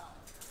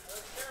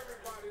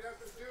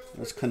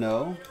 There's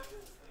Cano.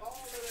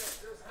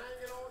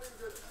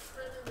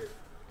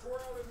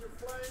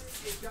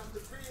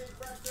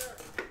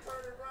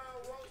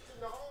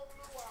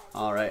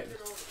 All right.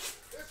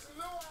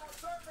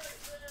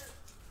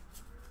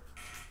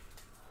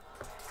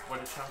 What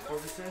did Sean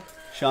Corbett say?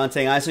 Sean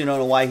saying, I actually don't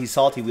know why he's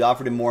salty. We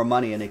offered him more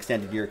money and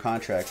extended your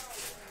contract.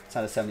 It's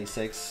not a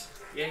 76.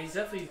 Yeah, he's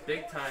definitely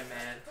big time,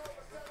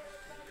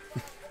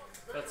 man.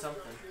 That's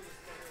something.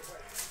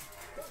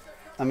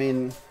 I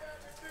mean,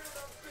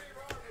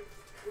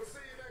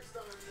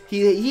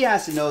 he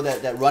has to know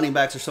that running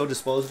backs are so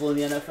disposable in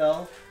the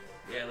NFL.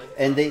 Yeah, like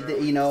and they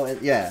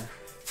yeah.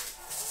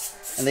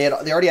 And they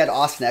already had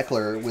Austin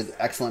Eckler with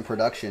excellent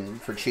production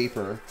for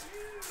cheaper.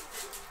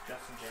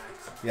 Justin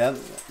Jackson. Yep,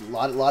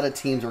 a lot of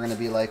teams are going to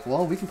be like,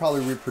 well, we can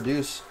probably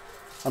reproduce,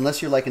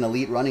 unless you're like an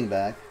elite running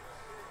back.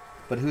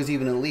 But who's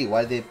even elite?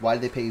 Why did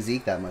they pay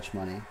Zeke that much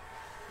money?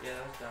 Yeah,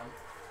 that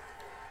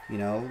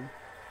was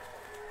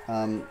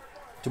dumb.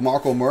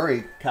 DeMarco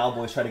Murray,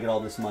 Cowboys tried to get all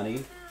this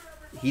money.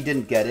 He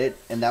didn't get it,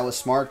 and that was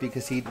smart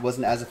because he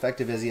wasn't as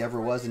effective as he ever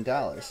was in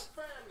Dallas.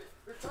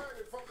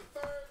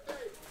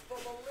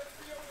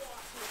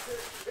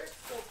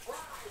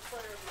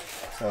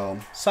 So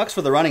sucks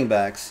for the running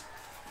backs,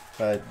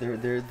 but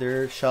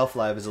their shelf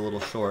life is a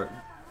little short.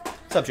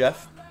 What's up,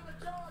 Jeff?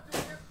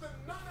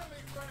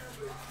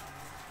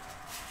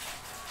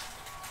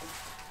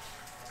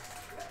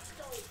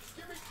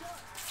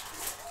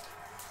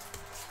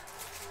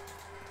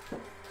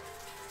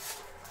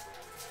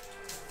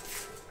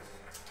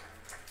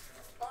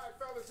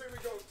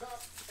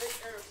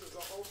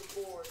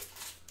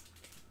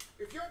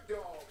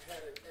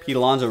 Pete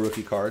Alonso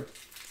rookie card.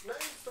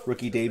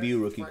 Rookie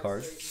debut rookie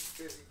card.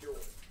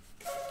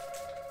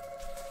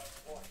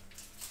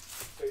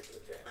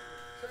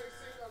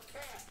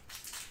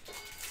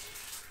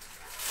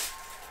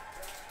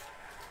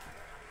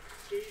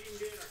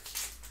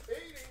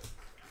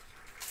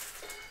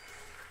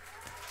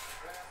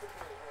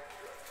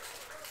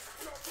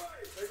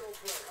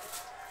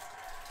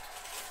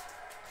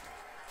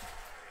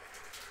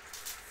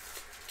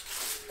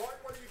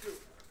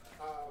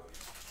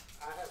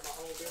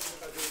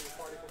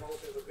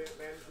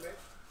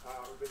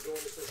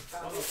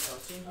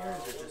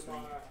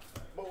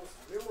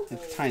 A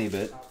tiny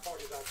bit.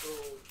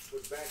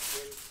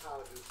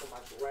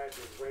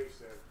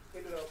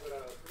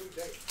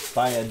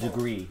 By a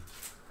degree.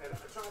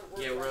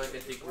 Yeah, we're like a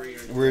degree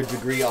or We're a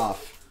degree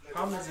off.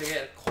 Problem is I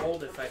get a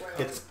cold if I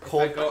Gets if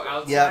cold. I go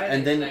outside Yeah,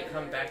 and then I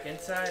come back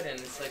inside and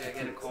it's like I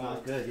get a It's cold.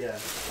 not good, yeah.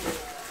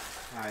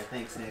 Alright,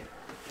 thanks, Nick.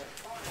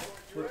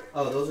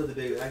 Oh, those are the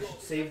big. I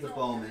should save the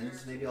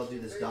Bowmans. Maybe I'll do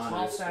this Small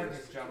Donruss. size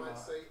is jumbo.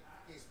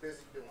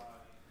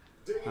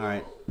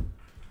 Alright.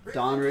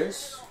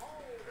 Donruss.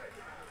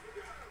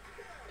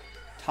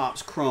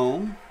 Topps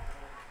Chrome.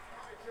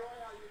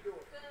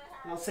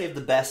 I'll save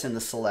the best in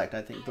the select.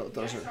 I think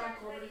those are.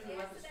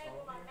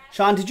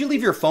 Sean, did you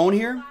leave your phone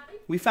here?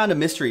 We found a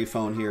mystery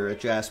phone here at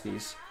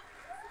Jaspy's.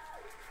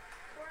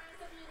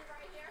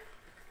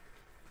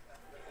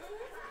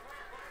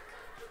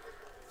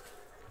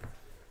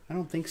 I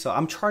don't think so.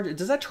 I'm charging.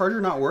 Does that charger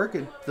not work?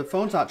 The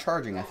phone's not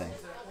charging, I think.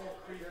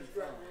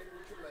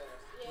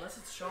 Unless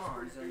it's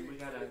Sean's, then we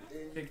got a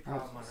big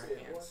problem on our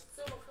hands.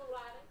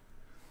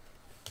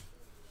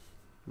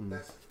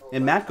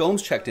 And Matt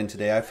Gomes checked in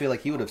today. I feel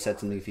like he would have said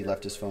something if he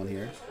left his phone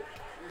here.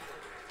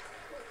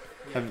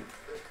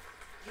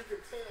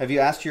 Have you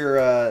asked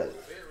your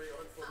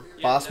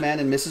boss man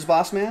and Mrs.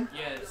 Boss Man?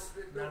 Yes,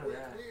 none of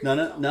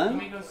that. None?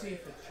 Let me go see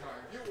if it's charged.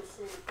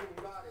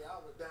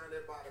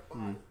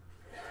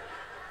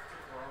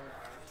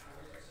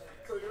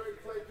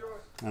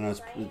 I don't know.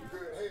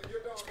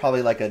 It's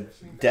probably like a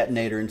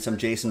detonator in some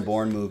Jason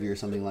Bourne movie or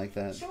something like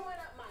that. Showing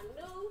up my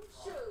new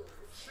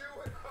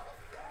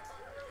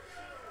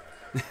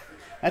shoes.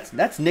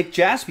 That's Nick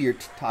Jaspy you're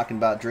talking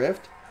about,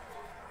 Drift.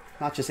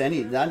 Not just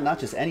any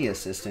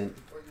assistant.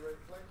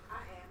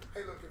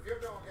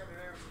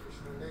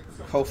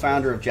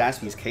 Co-founder of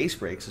Jaspy's Case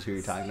Breaks is who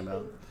you're talking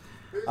about.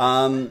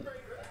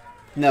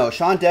 No,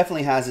 Sean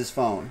definitely has his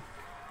phone.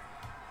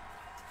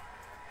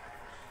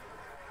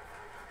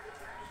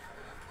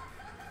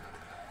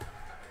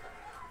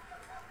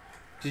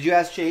 Did you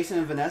ask Jason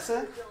and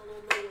Vanessa?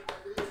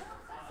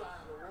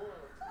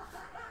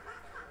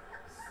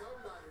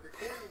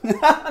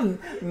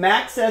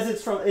 Max says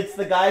it's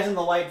the guys in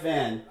the white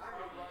van.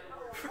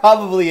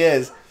 Probably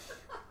is.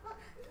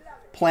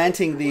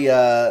 Planting the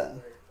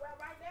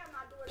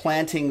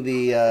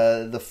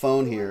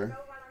phone here.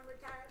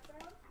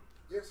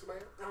 Yes, ma'am.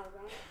 All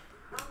right.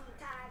 I'm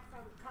retired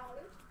from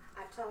college.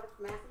 I taught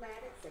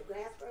mathematics at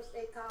Glassboro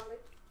State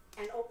College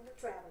and opened a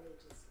travel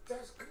agency.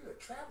 That's good.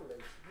 Travel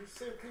agent. You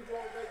send people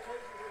on vacation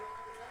and all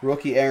that.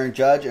 Rookie Aaron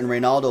Judge and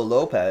Reynaldo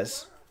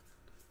Lopez.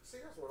 See,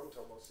 that's what I'm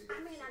talking about. See, I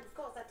mean, of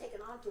course, I take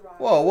an entourage.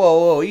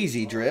 Whoa,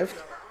 easy, Drift.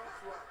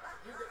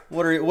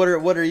 What are you?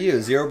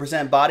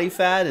 0% body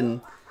fat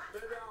and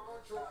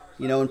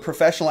in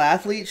professional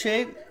athlete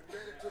shape?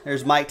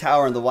 There's Mike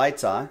Tower in the White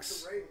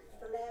Sox.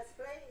 The last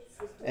place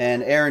was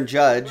And Aaron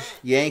Judge,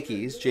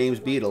 Yankees, James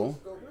Beadle.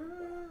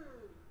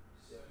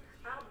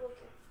 I'll book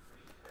it.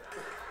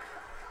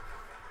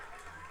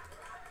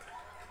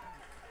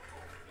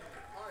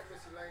 all right,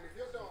 Mr. Lane, if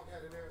your dog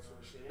had an answer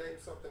machine, name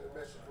something the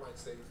message might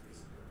say.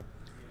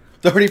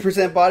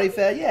 30% body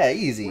fat? Yeah,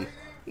 easy.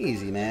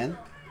 Easy, man.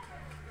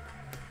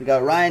 We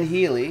got Ryan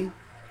Healy.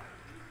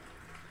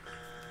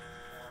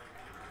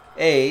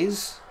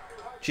 A's.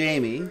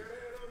 Jamie. What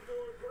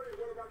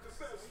about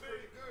yourself,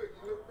 Steve? Good.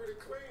 You look pretty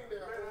clean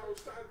there. Man, I was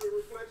trying to be a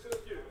reflection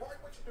of you.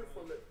 Mark, what you do for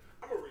a living?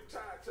 I'm a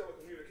retired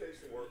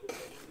telecommunication worker,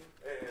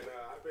 and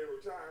I've been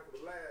retired for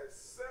the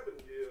last 7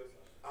 years.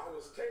 I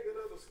was taking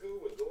her to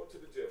school and going to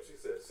the gym. She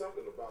said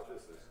something about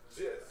this is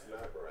just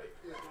not right.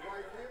 Is the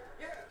wife here?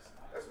 Yes,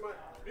 that's my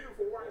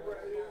beautiful wife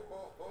right here.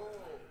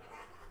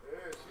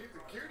 Yeah, she's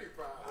a cutie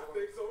pie. I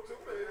think so too,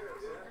 man.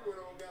 You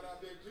went on got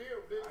out that gym,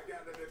 didn't I you?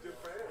 got that at your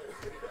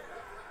fast.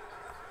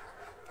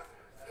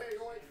 Hey,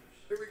 Hoyt,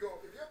 here we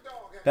go. If your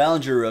dog had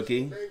Ballinger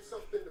rookie. name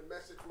something the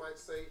message might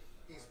say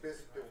he's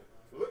busy doing.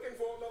 Looking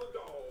for another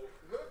dog.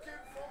 Looking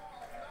for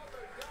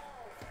another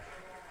dog.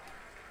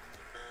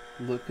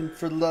 Looking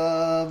for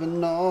love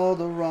in all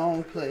the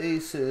wrong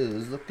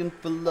places. Looking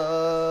for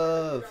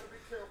love. You gotta be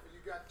careful.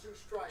 You got 2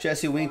 strikes.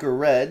 Jesse Winker,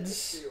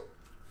 Reds.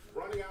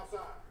 Running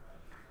outside.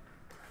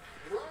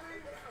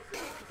 Running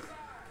outside.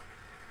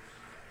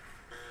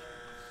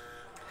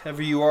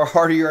 Heavier you are,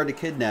 harder you are to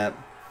kidnap.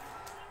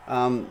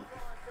 I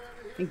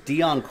think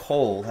Dion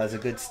Cole has a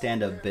good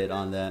stand-up bit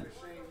on that. Name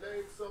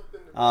something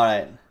the All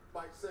right.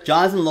 might say.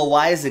 Jonathan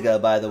Loizaga,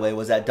 by the way,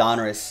 was at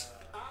Donruss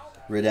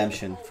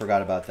Redemption.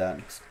 Forgot about that.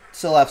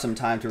 Still have some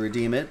time to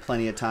redeem it.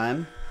 Plenty of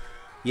time.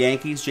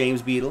 Yankees,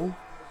 James Beadle. Number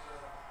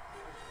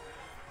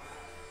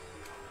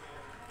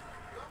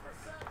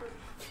 7.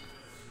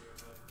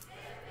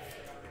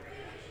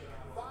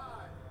 5.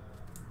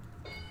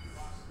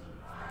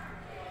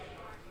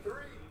 3.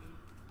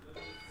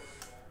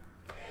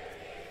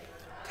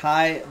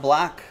 Ty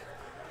Block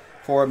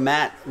for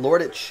Matt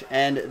Lordich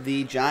and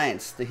the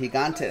Giants, the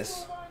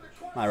Gigantes,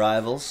 my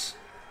rivals.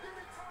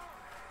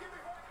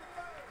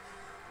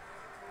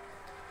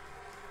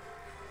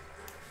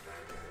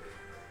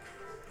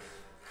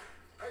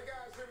 Hey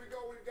guys, here we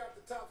go. We've got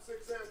the top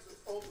 6 answers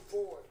on the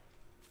board.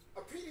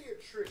 A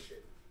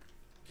pediatrician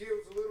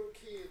gives little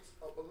kids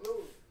a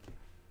balloon.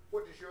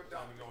 What does your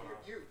doctor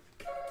give you?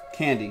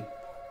 Candy.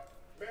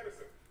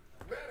 Medicine.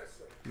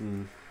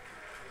 Medicine.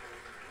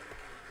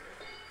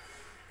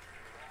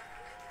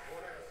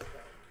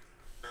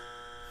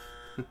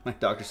 My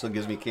doctor still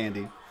gives me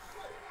candy.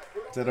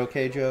 Is that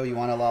okay, Joe? You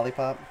want a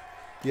lollipop?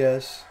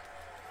 Yes.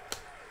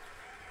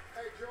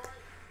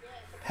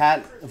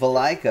 Pat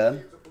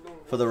Valaika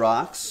for the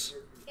Rocks.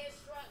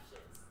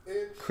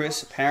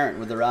 Chris Parent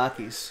with the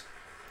Rockies.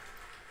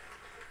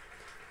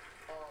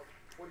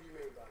 What do you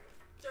mean by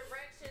that?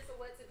 Directions of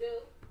what to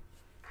do.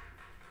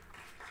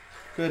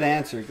 Good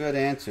answer, good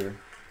answer.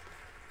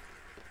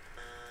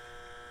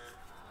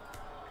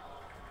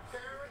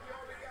 Karen, you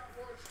only got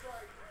one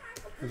strike.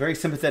 A very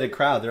sympathetic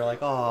crowd. They're like,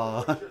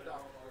 oh. The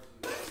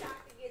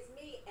doctor gives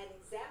me an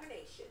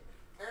examination.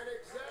 An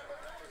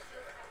examination.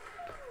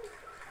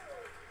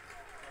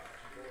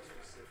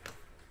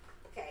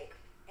 Okay,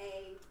 a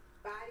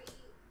body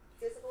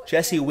physical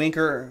Jesse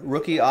Winker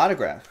rookie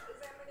autograph.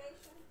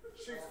 examination.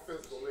 She's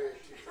physical ed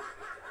teacher.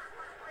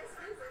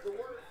 The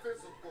word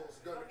physical is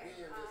going to be in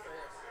this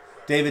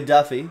answer. David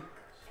Duffy. A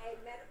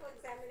medical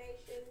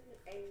examination,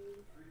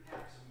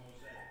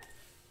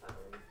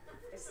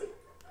 let's see.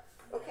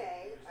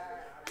 Okay,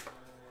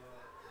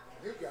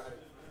 You got it.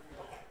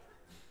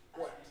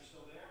 What?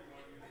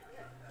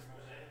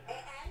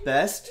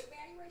 Best.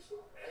 evaluation?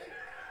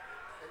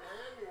 An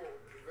annual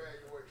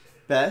evaluation.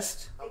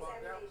 Best. How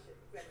about that?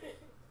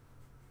 Examination.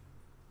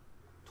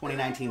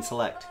 2019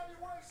 Select.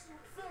 Evaluation,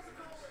 physical,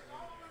 and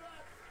all of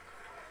that.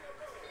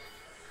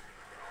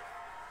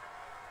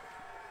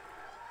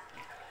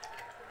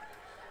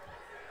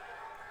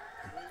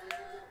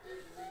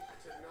 Really need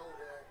to know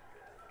that.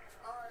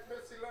 All right,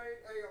 Missy Lane,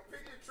 hey, a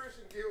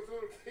pediatrician gives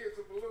little kids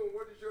a balloon.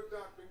 What does your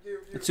doctor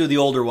give you? Let's do the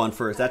older one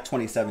first. That's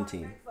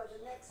 2017. For the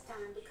next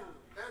time to come.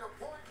 An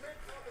appointment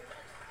for the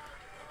next time.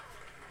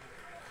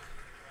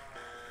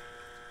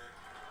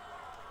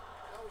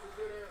 That was a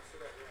good answer,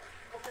 that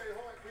one. Okay,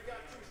 Hoyt, we got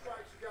 2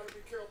 strikes. You got to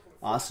be careful.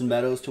 Austin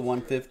Meadows to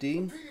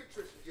 150.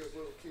 Pediatrician gives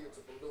little kids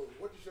a balloon.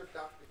 What does your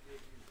doctor give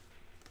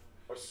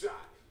you? A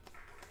shot.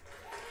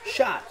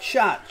 Shot,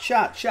 shot,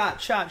 shot,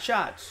 shot, shot,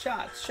 shot,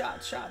 shot,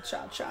 shot, shot,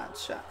 shot, shot,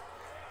 shot.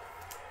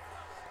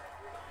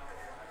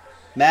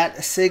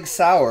 Matt Sig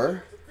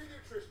Sauer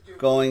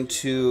going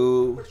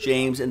to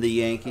James and the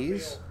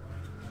Yankees.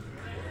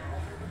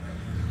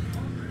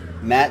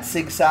 Matt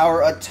Sig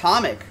Sauer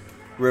Atomic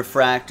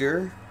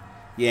Refractor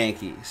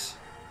Yankees.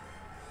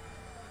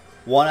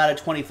 1 out of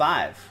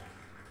 25.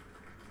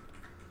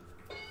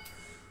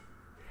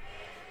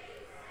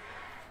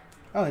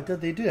 Oh,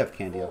 they do have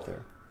candy up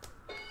there.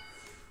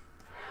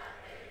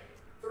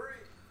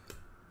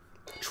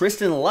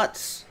 Tristan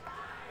Lutz,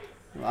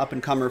 up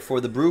and comer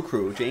for the Brew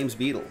Crew, James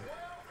Beadle.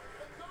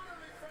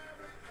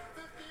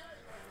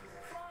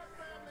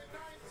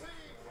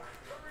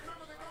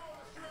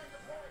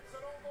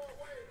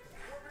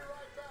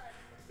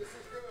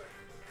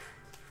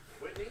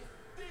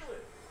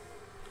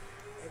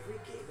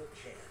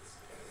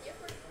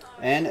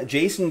 And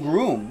Jason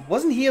Groom,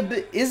 isn't he a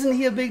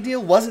big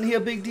deal? Wasn't he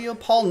a big deal?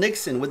 Paul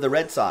Nixon with the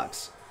Red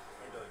Sox.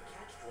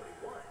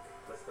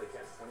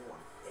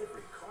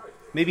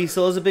 Maybe he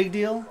still is a big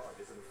deal?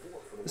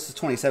 This is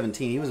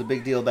 2017. He was a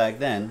big deal back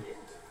then.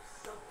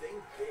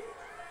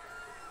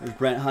 There's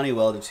Brent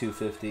Honeywell to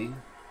 250.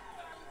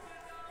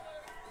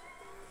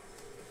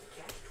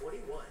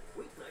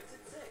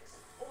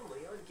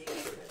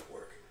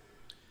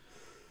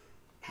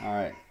 All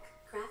right.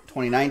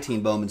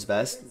 2019 Bowman's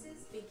Best.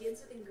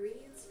 Begins with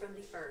ingredients from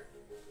the earth.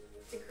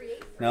 To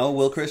create No,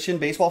 Will Christian.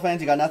 Baseball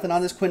fans, you got nothing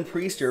on this? Quinn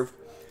Priester,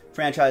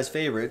 franchise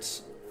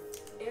favorites.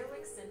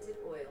 Airwick scented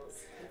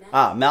oils.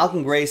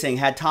 Malcolm Gray saying,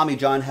 had Tommy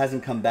John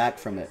hasn't come back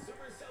from it.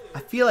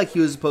 I feel like he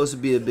was supposed to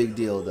be a big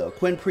deal, though.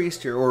 Quinn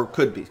Priester, or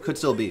could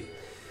still be.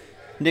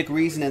 Nick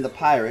Reason and the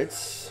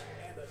Pirates.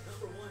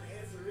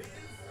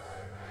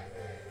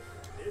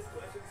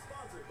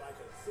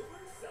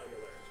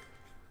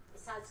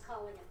 Besides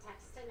calling and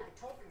texting, I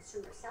told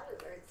Consumer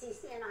Cellular at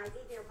CCNID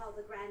they'll call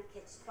the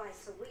grandkids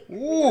twice a week.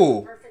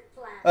 Ooh. Perfect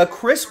plan. A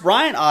Chris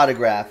Bryant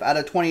autograph out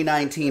of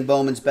 2019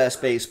 Bowman's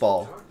Best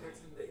Baseball.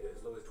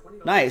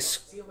 Nice.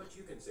 See how much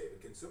you can save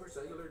at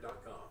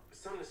consumercellular.com.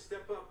 It's time to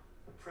step up,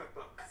 prep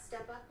up.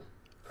 Step up.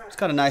 Prep. It's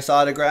got a nice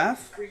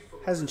autograph.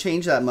 Hasn't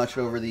changed that much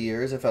over the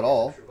years, if at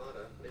all.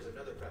 There's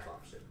another prep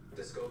option.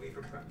 Descovy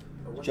for prep.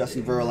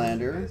 Justin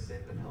Verlander.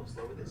 That helps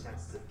lower the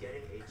chances of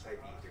getting HIV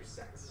through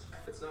sex.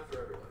 It's not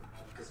for everyone.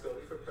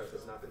 Descovy for prep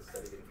has not been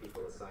studied in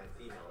people assigned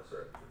female at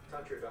birth.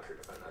 Talk to your doctor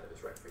to find out if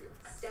it's right for you.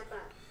 Step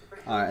up.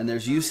 Prep. All right, and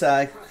there's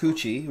Yusai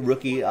Kikuchi,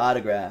 rookie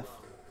autograph.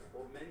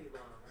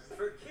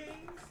 For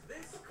kings,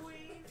 this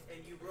queen,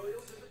 and you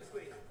royals in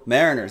between.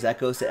 Mariners, that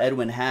goes to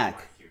Edwin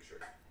Hack.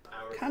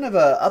 Kind of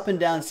a up and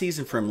down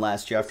season for him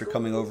last year after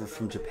coming over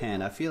from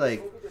Japan. I feel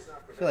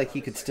like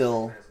he could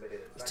still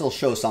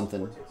show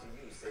something.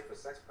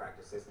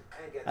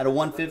 At a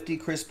 150,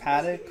 Chris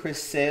Paddock,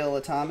 Chris Sale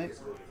Atomic.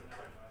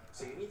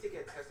 So you need to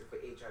get tested for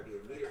HIV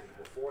immediately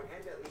before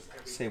and at least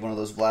every Save one of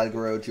those Vlad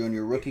Guerrero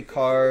Jr. rookie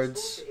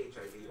cards.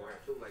 HIV or have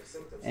flu-like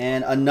symptoms.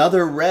 And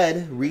another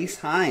red, Reese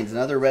Hines,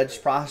 another Reds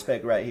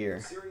prospect right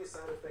here. Serious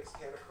side effects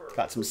can occur.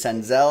 Got some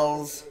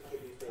Senzels,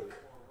 Kidney failure.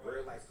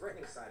 Rare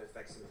life-threatening side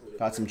effects include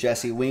got some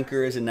Jesse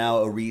Winkers, and now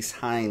a Reese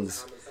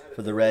Hines for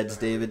For the Reds,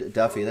 David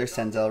Duffy. There's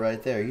Senzel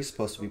right there. He's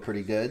supposed to be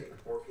pretty good.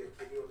 Or if you have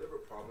kidney or liver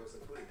problems,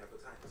 including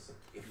hepatitis.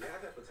 If you have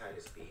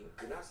hepatitis B,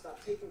 do not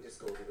stop taking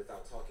Descovy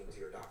without talking to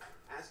your doctor.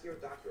 Ask your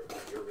doctor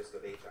about your risk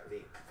of HIV.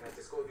 And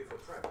Descovy for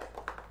PrEP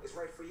is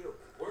right for you.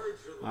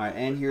 All right,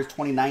 and here's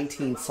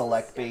 2019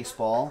 Select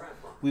Baseball.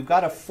 We've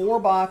got a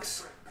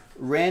 4-box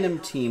random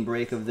team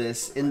break of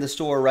this in the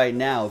store right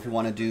now if you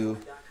want to do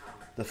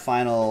the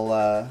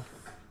final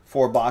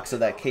 4 box of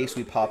that case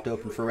we popped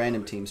open for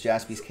random teams.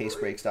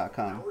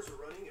 JaspysCaseBreaks.com.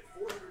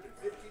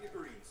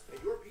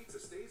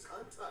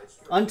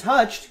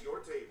 Untouched?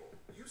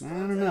 I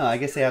don't know. I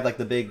guess they have like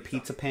the big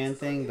pizza pan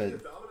thing,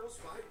 but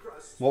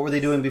what were they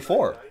doing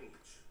before?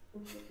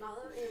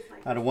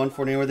 Out of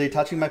 140, were they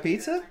touching my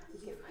pizza?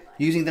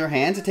 Using their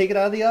hands to take it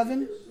out of the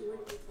oven?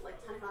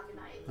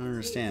 I don't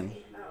understand.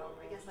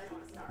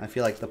 I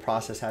feel like the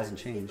process hasn't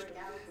changed.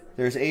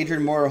 There's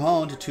Adrian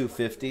Morejon to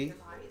 250.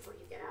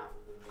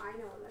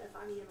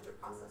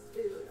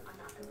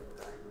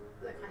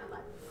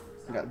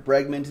 We got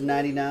Bregman to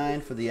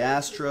 99 for the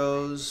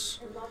Astros.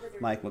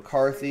 Mike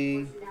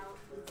McCarthy.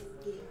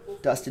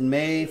 Dustin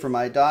May for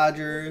my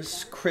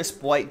Dodgers.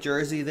 Crisp white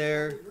jersey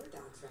there.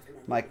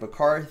 Mike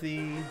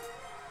McCarthy.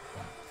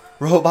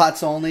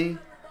 Robots only.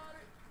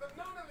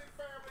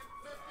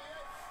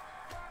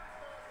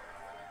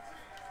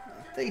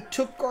 They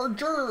took our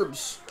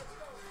gerbs.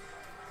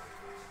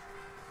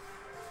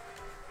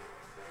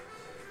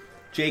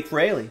 Jake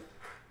Fraley.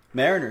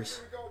 Mariners.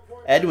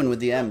 Edwin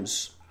with the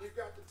M's.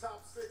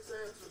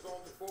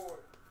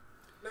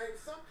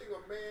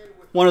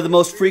 One of the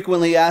most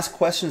frequently asked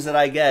questions that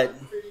I get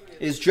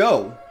is,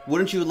 Joe,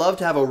 wouldn't you love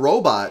to have a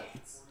robot?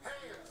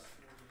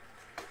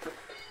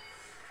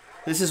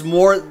 This is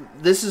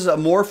a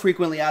more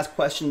frequently asked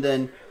question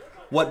than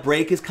what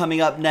break is coming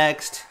up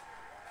next.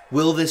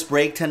 Will this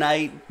break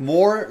tonight?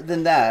 More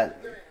than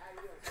that,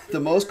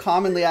 the most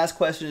commonly asked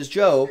question is,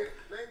 Joe,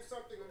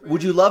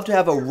 would you love to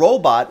have a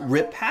robot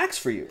rip packs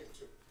for you?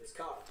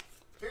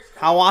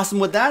 How awesome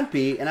would that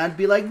be? And I'd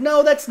be like,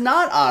 no, that's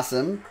not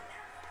awesome.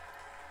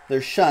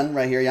 There's Shun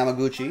right here,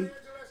 Yamaguchi,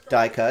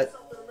 die cut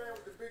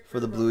for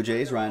the Blue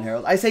Jays, Ryan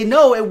Harold. I say,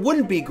 no, it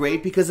wouldn't be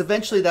great because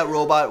eventually that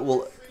robot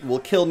will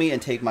kill me and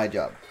take my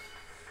job.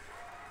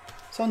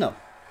 So no.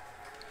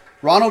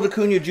 Ronald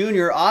Acuna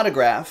Jr.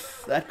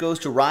 autograph. That goes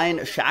to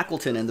Ryan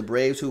Shackleton and the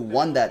Braves, who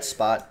won that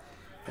spot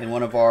in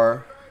one of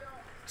our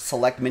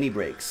select mini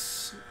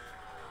breaks.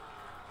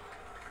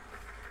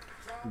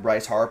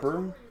 Bryce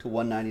Harper to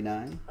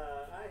 199. I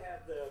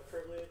have the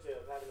privilege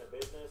of having a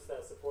business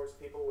that supports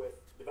people with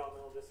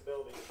developmental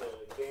disabilities to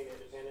gain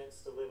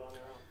independence, to live on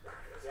their own.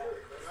 Yeah,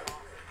 that's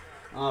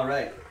awesome. All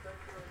right.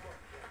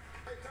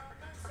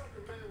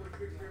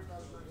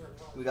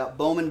 We got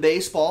Bowman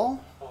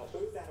Baseball.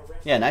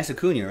 Yeah, nice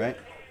Acuna, right?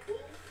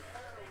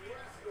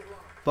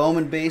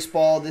 Bowman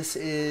Baseball, this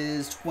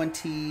is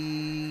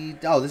 20...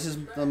 Oh, this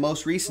is the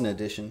most recent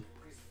edition.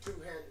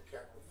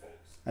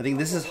 I think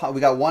this is...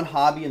 We got one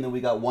hobby and then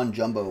we got one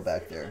jumbo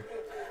back there.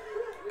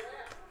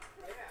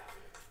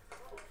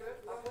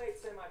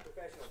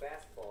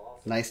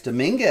 Nice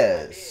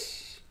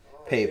Dominguez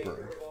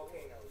paper.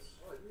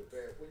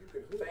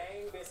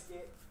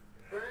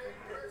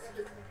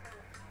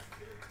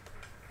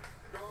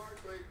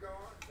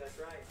 That's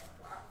right.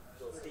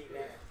 Little Steve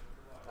Nash.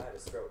 I had a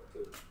stroke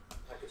too.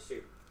 I could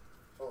shoot.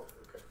 Oh,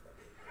 okay.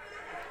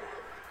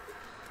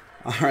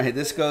 All right,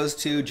 this goes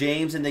to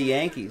James and the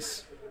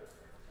Yankees.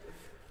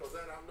 So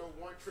then I know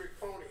one trick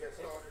pony has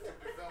started to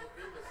develop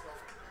in this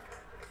song.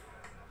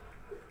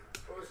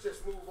 So let's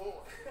just move on.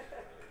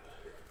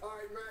 All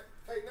right, Matt.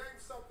 Hey, name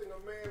something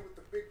a man with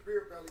the big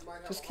beer belly might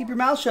have. Just keep your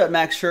mouth shut,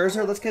 Max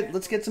Scherzer.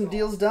 Let's get some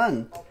deals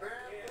done.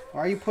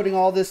 Why are you putting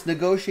all this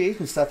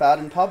negotiation stuff out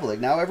in public?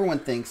 Now everyone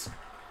thinks...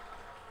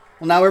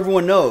 Well, now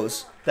everyone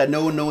knows that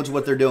no one knows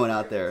what they're doing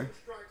out there.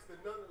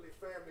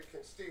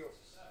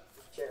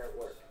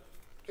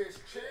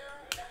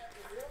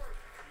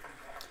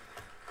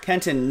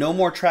 Kenton, no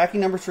more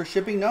tracking numbers for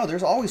shipping? No,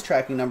 there's always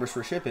tracking numbers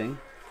for shipping.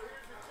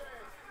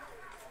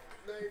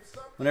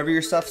 Whenever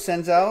your stuff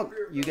sends out,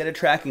 you get a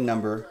tracking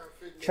number.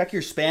 Check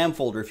your spam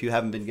folder if you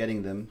haven't been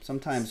getting them.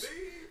 Sometimes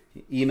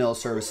email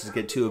services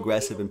get too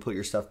aggressive and put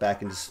your stuff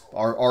back into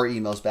our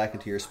emails back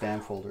into your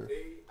spam folder.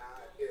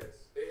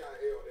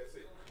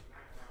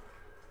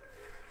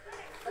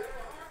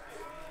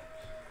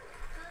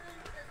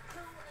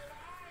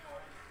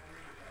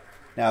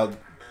 Now,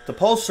 the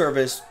Post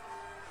Service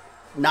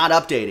not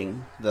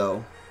updating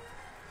though,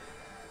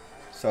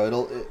 so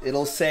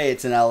it'll say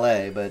it's in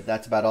LA, but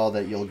that's about all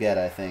that you'll get,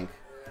 I think.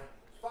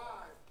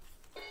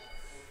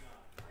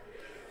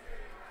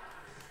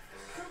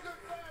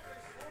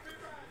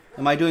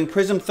 Am I doing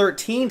Prism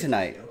 13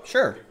 tonight?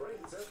 Sure.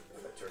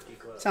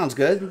 Sounds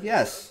good.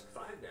 Yes.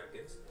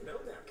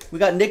 We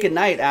got Nick at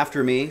Night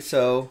after me,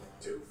 so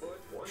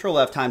I'm sure we'll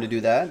have time to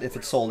do that if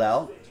it's sold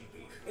out.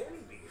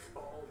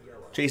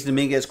 Jason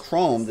Dominguez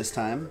Chrome this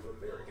time.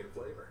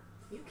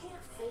 You can't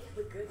fake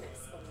the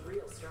goodness of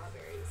real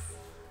strawberries.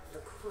 The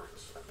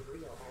crunch of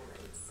real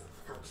almonds.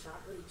 How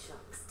chocolatey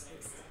chunks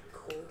taste in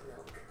cold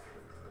milk.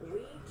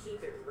 We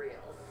keep it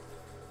real.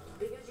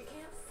 Because you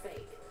can't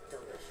fake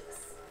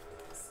delicious.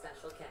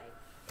 Special K.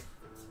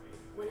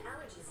 When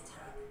allergies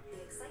attack,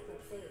 the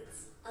excitement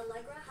fades.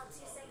 Allegra helps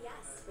you say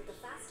yes with the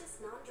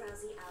fastest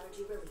non-drowsy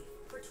allergy relief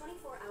for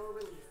 24-hour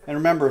relief. And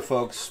remember,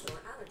 folks,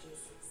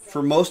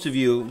 for most of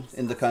you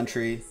in the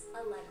country,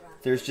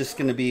 there's just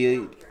going to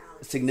be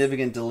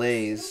significant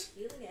delays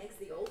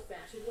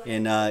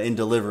in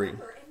delivery.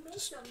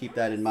 Just keep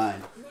that in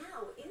mind. Now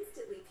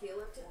instantly peel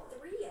up to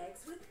 3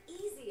 eggs with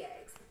Easy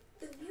Eggs,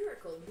 the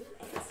miracle new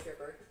egg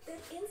stripper that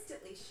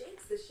instantly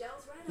shakes the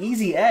shells right off.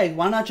 Easy egg?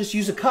 Why not just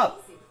use a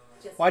cup?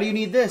 Why do you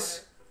need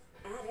this?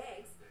 Add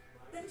eggs,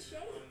 then shake.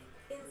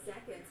 In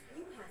seconds,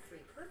 you have 3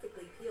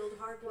 perfectly peeled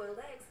hard-boiled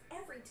eggs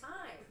every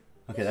time.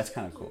 Okay, that's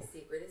kind of cool. The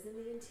secret is in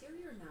the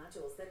interior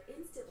nodules that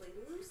instantly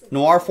loosen.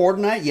 Noir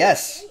Fortnite?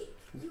 Yes.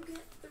 You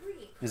get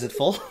 3 Is it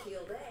full?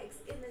 peeled eggs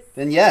in the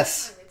Then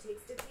yes. time it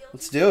takes to peel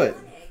Let's do it.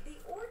 one egg the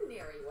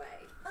ordinary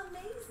way.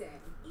 Amazing.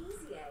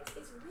 Easy Eggs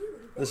is really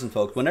Listen,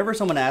 folks. Whenever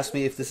someone asks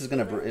me if this is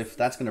if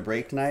that's gonna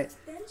break tonight,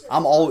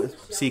 I'm always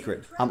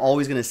secret. I'm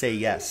always gonna say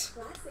yes.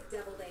 classic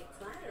deviled egg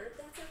platter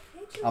that's a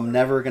picture. I'm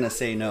never gonna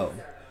say no.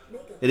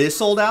 It is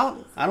sold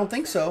out? I don't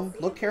think so.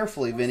 Look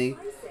carefully, Vinny.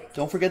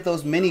 Don't forget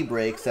those mini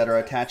breaks that are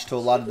attached to a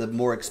lot of the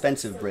more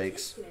expensive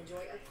breaks. You can enjoy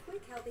a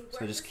quick, healthy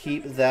So just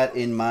keep that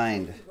in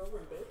mind.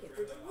 rolling bacon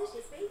for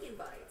delicious bacon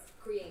bites.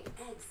 Create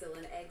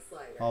excellent egg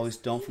sliders. Always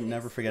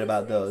never forget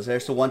about those.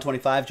 There's the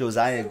 125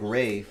 Josiah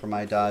Gray for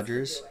my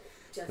Dodgers.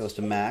 Goes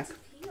to Mac.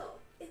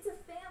 It's a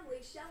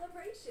family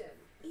celebration.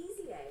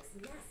 Easy Eggs,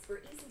 nests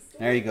for easy storage.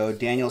 There you go.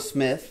 Daniel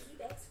Smith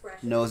Keep eggs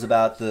fresh. knows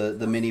about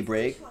the mini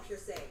break. Dishwasher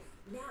safe.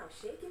 Now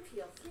shake and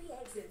peel 3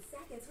 eggs in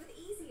seconds with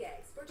Easy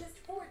Eggs for just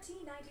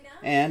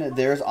 $14.99. And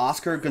there's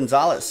Oscar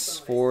Gonzalez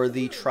for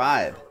the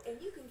Tribe.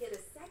 And you can get a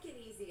second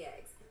Easy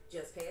Eggs.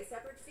 Just pay a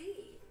separate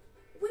fee.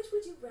 Which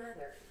would you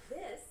rather,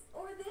 this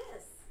or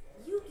this?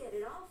 You get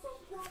it all for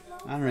one low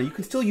I don't know. You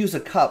can still use a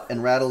cup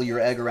and rattle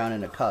your egg around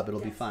in a cup. It'll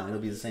be fine. It'll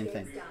be the same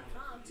thing.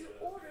 easyeggs.com to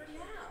order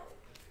now.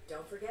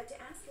 Don't forget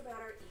to ask about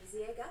our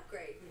Easy Egg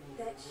upgrade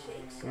that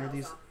shakes Why are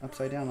these shells off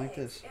upside down like eggs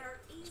this? and our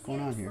What's Easy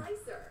going on Egg here?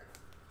 slicer.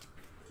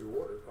 To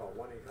order, call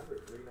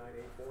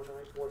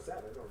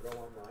 1-800-398-4947 or go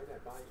online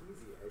at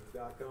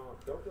buyeasyeggs.com.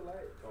 Don't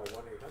delay. Call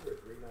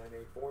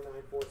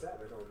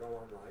 1-800-398-4947 or go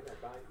online at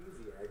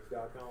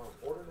buyeasyeggs.com.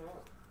 Order now.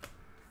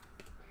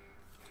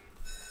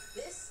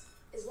 This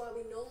is why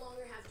we no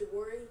longer have to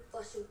worry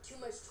flushing too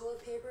much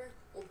toilet paper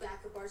will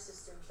back up our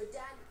system. But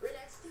Dad,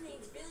 Rindex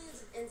contains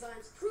billions of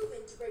enzymes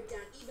proven to break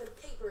down even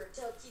paper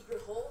to help keep your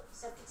whole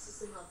septic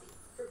system healthy.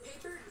 For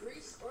paper,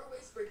 grease, or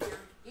waste breakdown,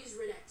 use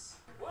Rindex.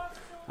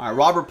 All right,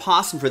 Robert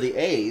Possum for the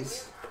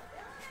A's.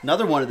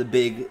 Another one of the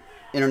big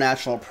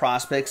international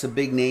prospects, a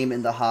big name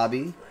in the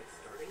hobby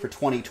for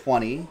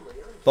 2020.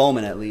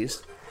 Bowman, at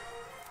least.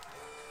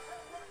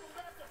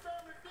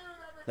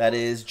 That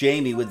is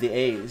Jamie with the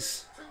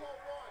A's.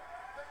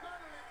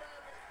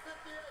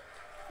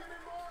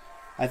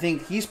 I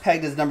think he's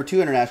pegged as number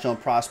 2 international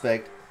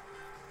prospect.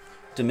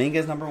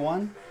 Dominguez number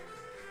 1.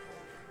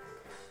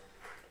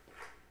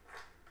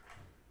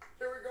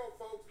 Here we go,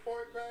 folks.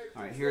 Point bag.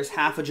 All right, here's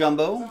half a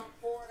jumbo. Top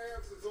 4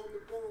 answers on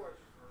the board.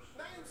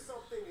 Name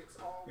something it's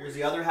always Here's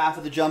the other half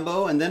of the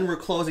jumbo, and then we're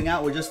closing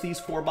out with just these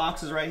 4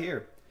 boxes right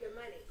here. Your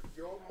money.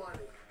 your money.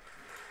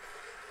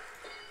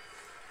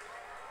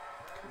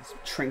 Let's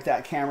shrink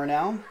that camera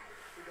now.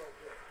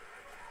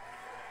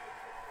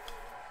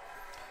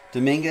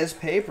 Dominguez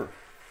paper.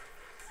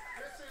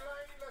 Missy Lane,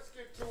 let's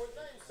get to it.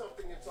 Name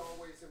something it's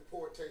always in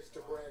poor taste to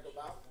brag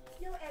about.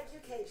 Your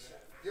education.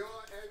 Your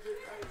education.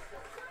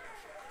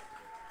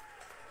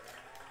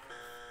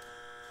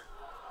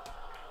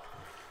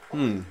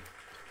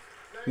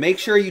 Make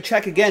sure you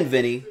check again,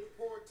 Vinny.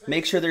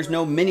 Make sure there's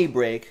no mini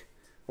break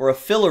or a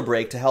filler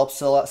break to help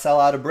sell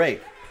out a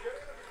break.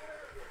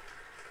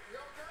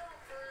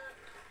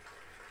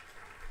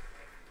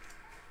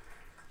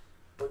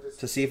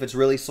 To see if it's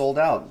really sold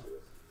out.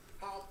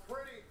 How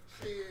pretty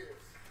she is.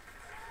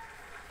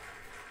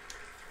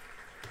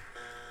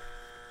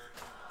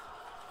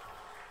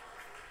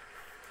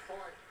 All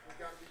right, we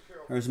gotta be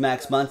careful. There's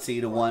Max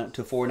Muncy to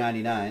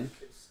 $4.99. Can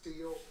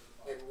steal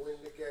and win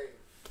the game.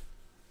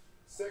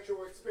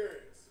 Sexual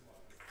experience.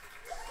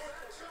 Sexual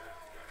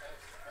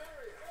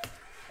experience.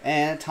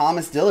 And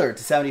Thomas Dillard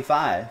to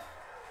 $75.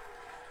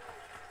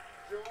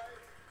 Joy,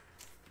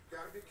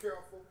 gotta be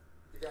careful.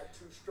 You got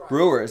 2 strikes.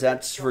 Brewers,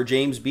 that's for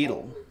James Beadle.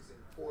 Always in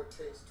poor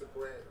taste to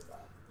brag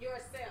about.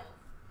 Yourself.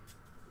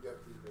 You gotta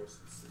be more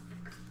specific.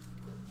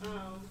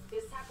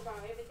 Just talk about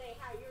everything,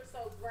 how you're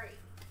so great.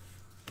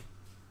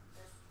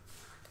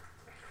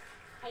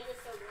 How you're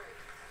so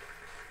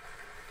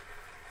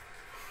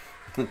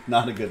great.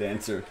 Not a good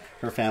answer.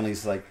 Her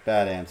family's like,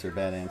 bad answer,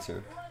 bad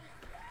answer.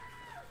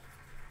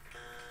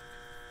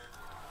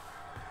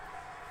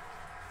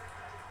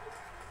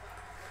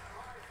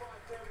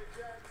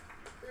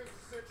 Here's the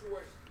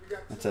situation. You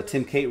got That's 2 a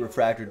Tim Kate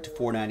refractor to If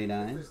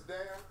 $4.99. it's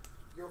there,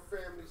 your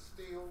family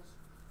steals,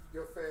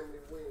 your family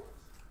wins.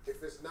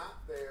 If it's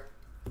not there,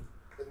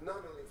 the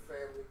Nunnally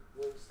family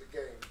wins the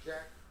game.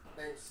 Jack,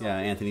 name something Yeah,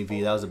 Anthony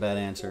V, that was a bad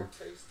answer.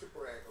 taste to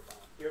brag about.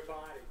 Your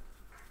body.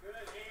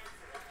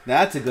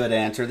 That's a good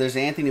answer. There's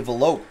Anthony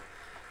Velope.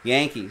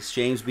 Yankees,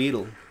 James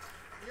Beadle.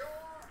 Your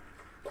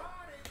body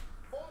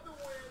for the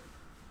win.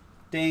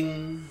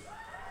 Ding.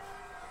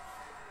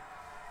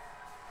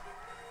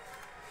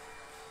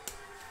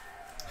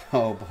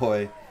 Oh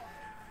boy.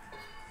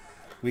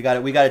 We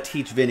got to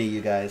teach Vinny,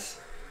 you guys.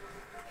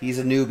 He's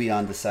a newbie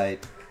on the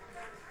site.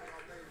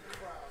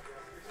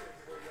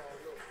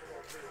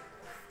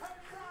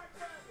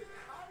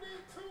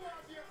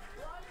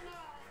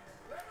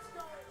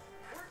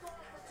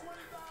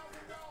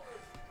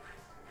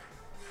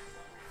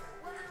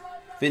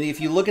 Vinny, if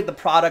you look at the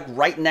product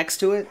right next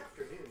to it,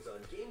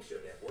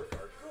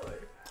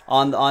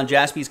 on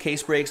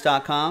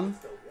JaspysCaseBreaks.com,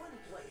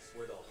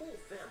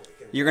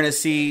 you're going to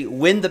see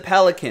Win the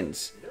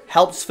Pelicans.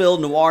 Helps fill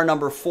Noir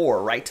number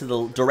 4, right to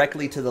the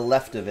directly to the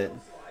left of it.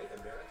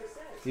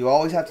 You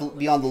always have to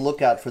be on the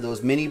lookout for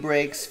those mini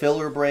breaks,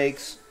 filler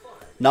breaks,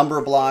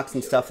 number blocks,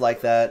 and stuff like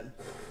that.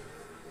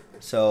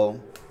 So,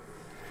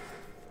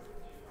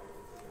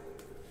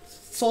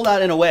 sold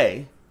out in a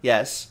way,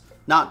 yes.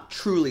 Not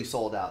truly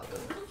sold out, though.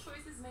 Little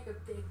choices make a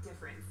big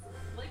difference.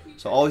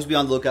 So always be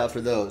on the lookout for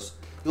those.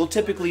 You'll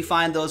typically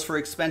find those for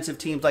expensive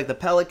teams like the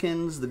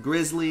Pelicans, the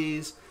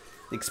Grizzlies,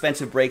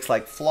 expensive breaks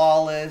like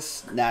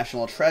Flawless,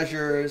 National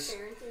Treasures,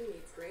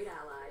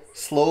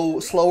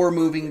 slower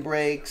moving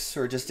breaks,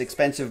 or just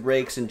expensive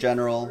breaks in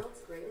general.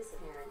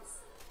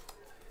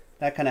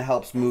 That kind of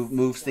helps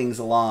moves things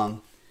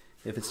along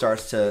if it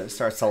starts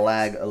to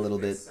lag a little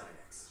bit.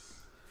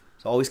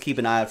 So always keep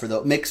an eye out for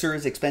the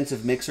mixers.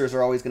 Expensive mixers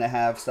are always going to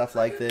have stuff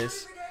like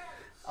this.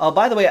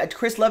 By the way,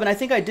 Chris Levin, I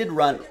think I did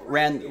ran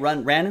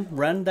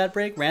that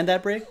break. Ran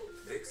that break?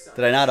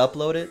 Did I not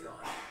upload it?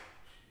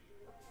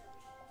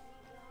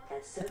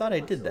 I thought I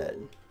did that.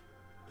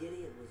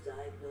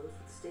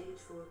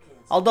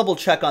 I'll double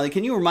check on it.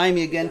 Can you remind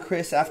me again,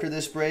 Chris, after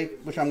this break,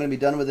 which I'm going to be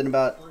done with in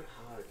about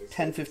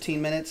 10-15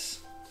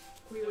 minutes?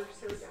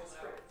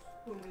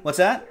 What's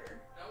that?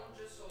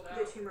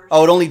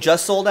 Oh, it only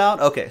just sold out?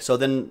 Okay, so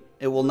then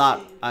it will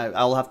not.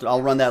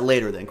 I'll run that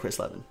later then, Chris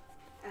Levin.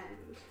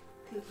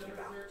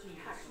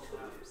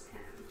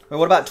 Wait,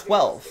 what about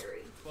 12?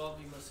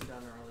 12 you must have done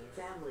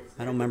earlier.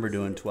 I don't remember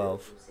doing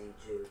 12.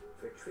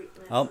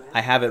 Oh, I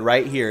have it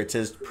right here. It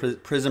says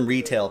Prism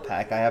Retail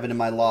Pack. I have it in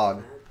my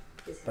log.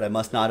 But I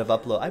must not have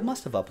uploaded. I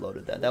must have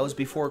uploaded that. That was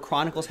before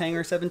Chronicles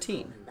Hangar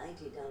 17.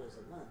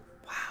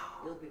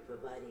 Wow.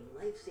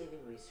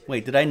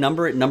 Wait, did I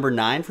number it number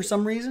 9 for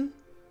some reason?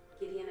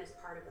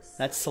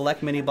 That's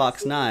Select Mini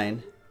Box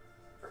 9.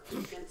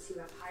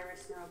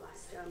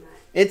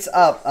 It's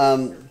up.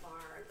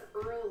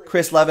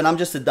 Chris Levin, I'm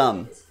just a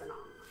dumb.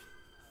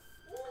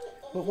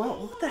 Well,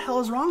 what the hell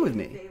is wrong with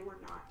me? They were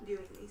not doing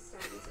these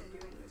studies and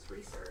doing this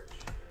research.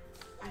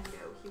 I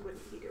know he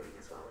wouldn't be doing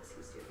as well as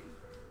he's doing.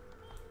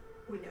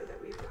 We know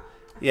that we've got.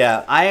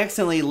 Yeah, I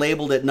accidentally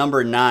labeled it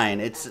number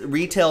 9. It's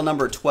retail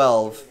number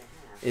 12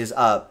 is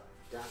up.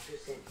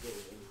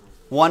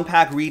 One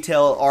pack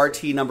retail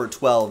RT number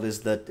 12 is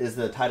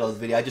the title of the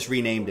video. I just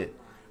renamed it.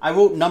 I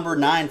wrote number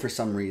 9 for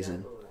some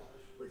reason.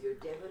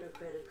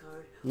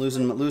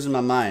 Losing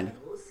my mind.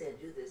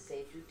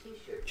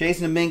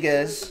 Jason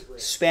Dominguez,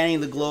 Spanning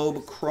the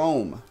Globe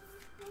Chrome.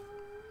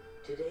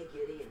 Today,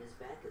 Gideon is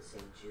back at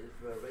St. Jude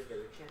for a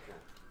regular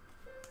checkup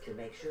to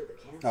make sure the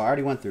cancer. Oh, I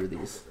already went through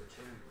these.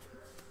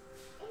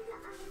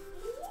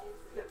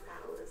 The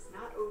battle is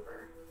not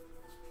over.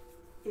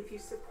 If you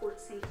support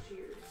St.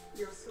 Jude,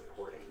 you're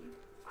supporting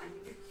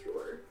finding a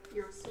cure.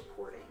 You're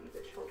supporting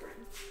the children.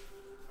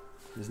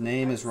 His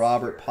name is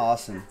Robert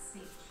Posson.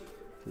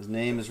 His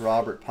name is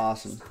Robert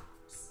Posson.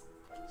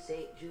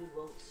 St. Jude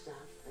won't stop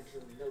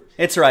until no.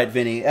 It's right,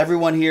 Vinny.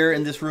 Everyone here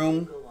in this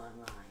room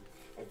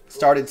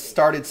started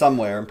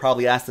somewhere and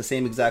probably asked the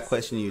same exact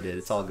question you did.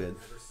 It's all good.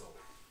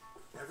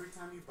 Every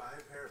time you buy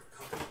a pair of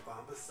Company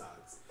Bomba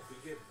socks, you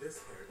give this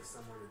pair to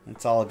someone.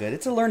 It's all good.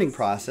 It's a learning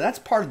process. That's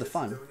part of the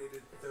fun.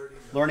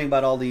 Learning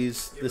about all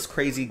this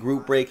crazy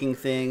group breaking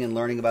thing and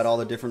learning about all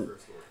the different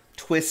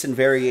twists and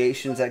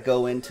variations that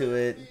go into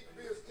it.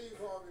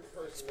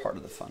 It's part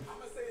of the fun.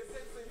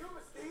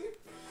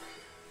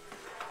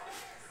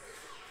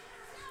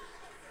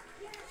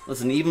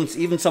 Listen,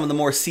 even some of the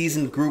more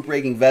seasoned group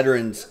breaking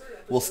veterans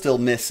will still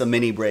miss a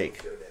mini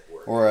break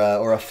or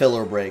a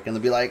filler break, and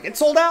they'll be like, "It's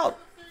sold out."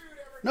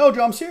 No,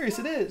 Joe, I'm serious.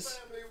 It is.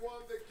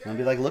 And I'll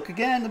be like, "Look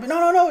again." They'll be,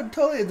 "No,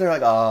 totally." They're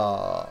like,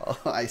 "Oh,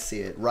 I see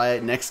it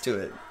right next to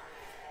it."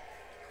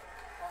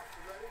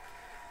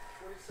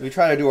 We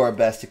try to do our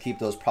best to keep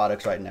those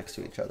products right next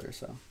to each other.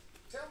 So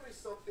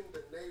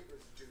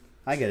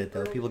I get it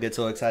though. People get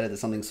so excited that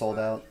something's sold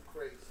out.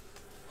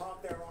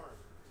 Honk their arm.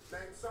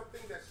 Name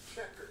something that's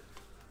checkered.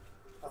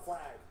 A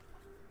flag.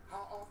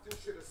 How often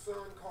should a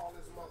son call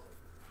his mother?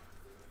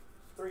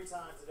 3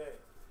 times a day.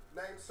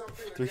 Name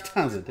something 3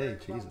 times a day,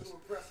 Jesus. to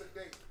impress a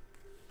date.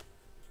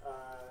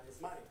 His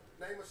money.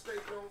 Name a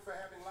state known for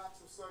having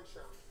lots of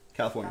sunshine.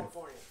 California.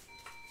 California.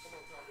 Come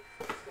on, Tommy.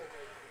 Let's go,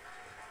 baby.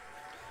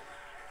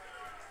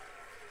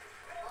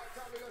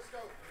 go.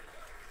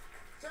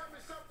 Tell me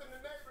something the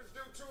neighbors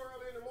do too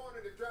early in the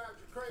morning that drives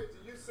you crazy.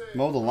 You said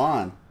Mow the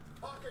lawn.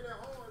 honking their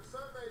horn.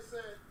 Survey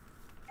said.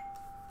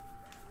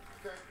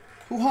 Okay.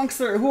 Who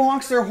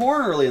honks their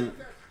horn early in the...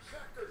 That's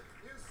checkered.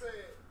 You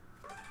said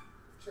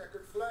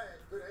checkered flag.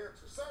 Good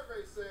answer.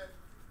 Survey said.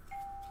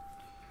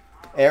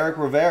 Eric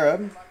Rivera Like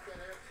that answer,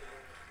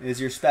 man. is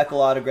your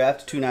speckle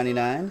autograph to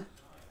 $2.99.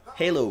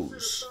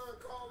 Halos.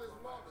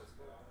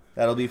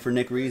 That'll be for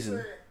Nick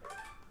Reason.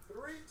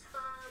 3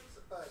 times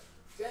a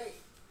day.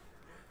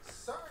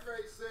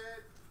 Survey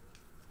said.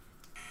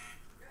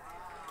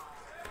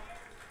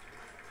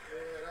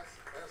 Yeah,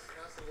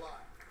 that's a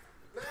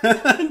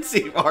lot.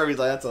 See, Harvey's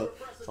like, that's a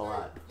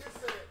lot. You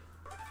said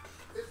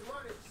it's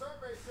money.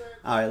 Survey said.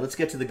 All right, let's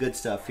get to the good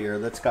stuff here.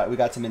 We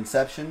got some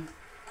Inception.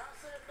 I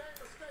said name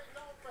a state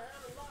known for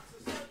having lots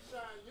of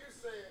sunshine. You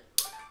said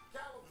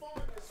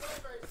California.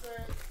 Survey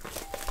said.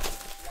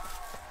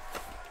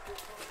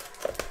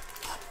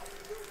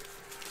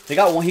 He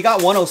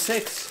got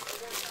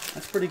 106.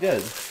 That's pretty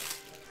good.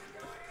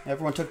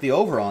 Everyone took the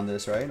over on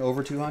this, right?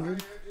 Over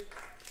 200.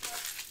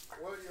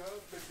 Well, your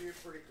husband did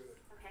pretty good.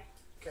 Okay.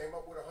 Came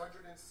up with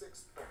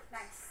 106 points.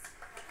 Nice.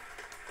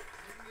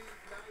 You need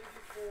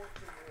 94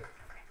 to win.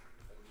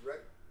 Are you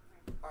ready?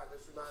 All right,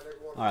 let's remind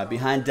everyone. All right,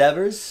 behind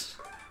Devers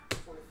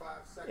 25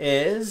 seconds.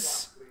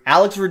 is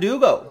Alex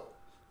Verdugo.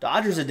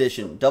 Dodgers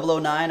edition.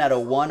 009 out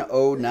of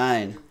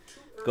 109.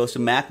 Goes to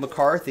Mac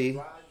McCarthy.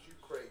 Drives you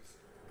crazy.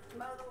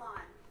 Mow the lawn.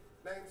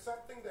 Name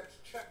something that's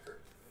checkered.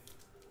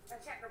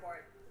 A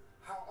checkerboard.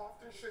 How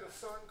often should a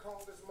son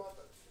call his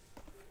mother?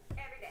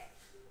 Every day.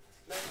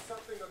 Name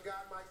something a guy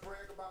might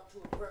brag about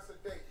to impress a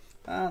date.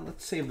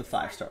 Let's save the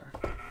 5-star.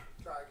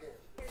 Try again.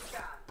 His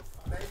job.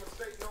 Name a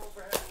state known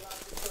for having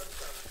lots of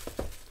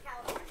sunshine.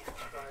 California.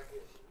 Try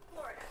again.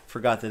 Florida.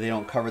 Forgot that they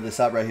don't cover this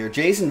up right here.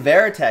 Jason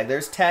Varitek.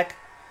 There's Tech.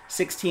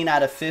 16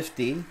 out of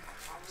 50.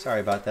 Sorry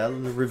about that.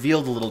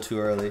 Revealed a little too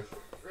early.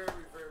 Very,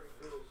 very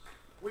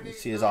good. You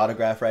see his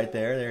autograph right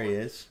there. There he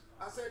is.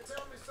 I said,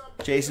 tell me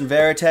something. Jason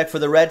Varitek for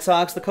the Red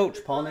Sox. The coach,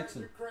 Paul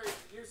Nixon. Crazy.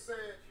 You said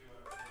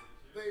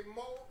they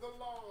mowed the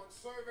lawn.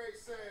 Survey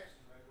said.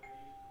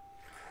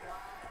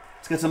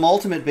 Let's get some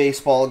Ultimate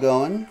Baseball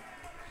going.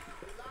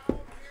 Loud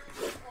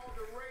music on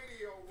the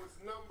radio was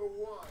number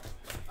 1.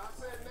 I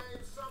said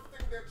name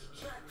something that's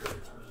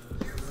checkered.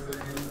 You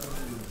said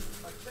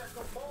a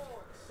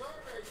checkerboard.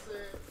 Survey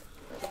said.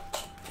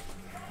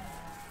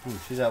 Ooh,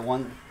 she's at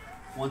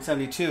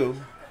 172.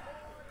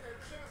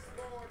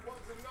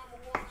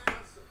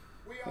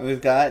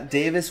 We've got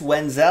Davis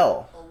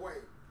Wenzel.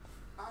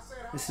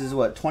 This is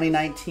what,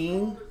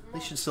 2019? They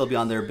should still be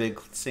on their big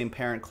same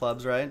parent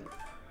clubs, right?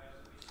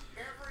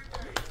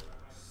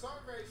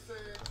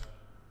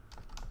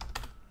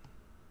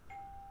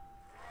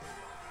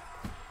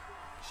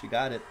 She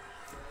got it.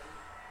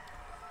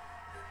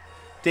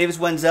 Davis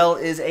Wenzel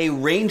is a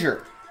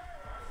Ranger.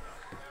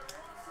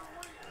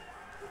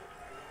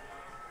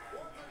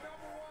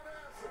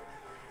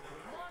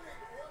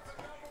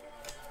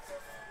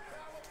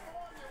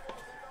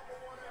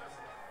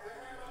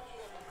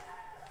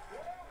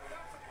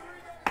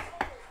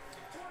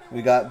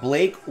 We got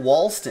Blake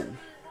Walston.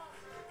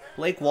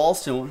 Blake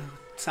Walston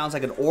sounds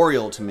like an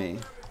Oriole to me.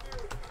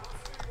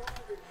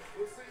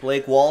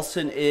 Blake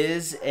Walston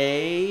is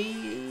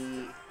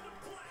a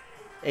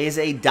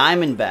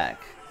Diamondback.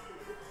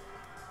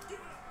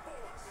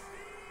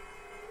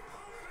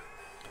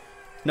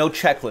 No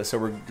checklist, so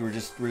we're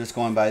just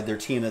going by their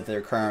team that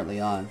they're currently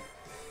on.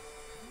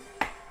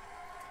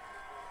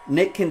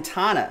 Nick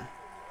Quintana.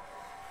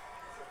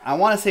 I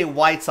want to say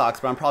White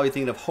Sox, but I'm probably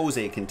thinking of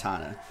Jose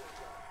Quintana.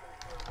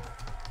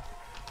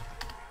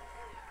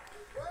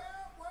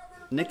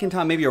 Nick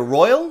Quintana, maybe a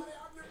Royal?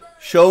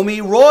 Show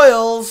me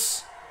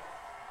Royals.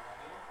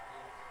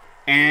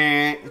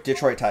 And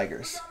Detroit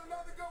Tigers.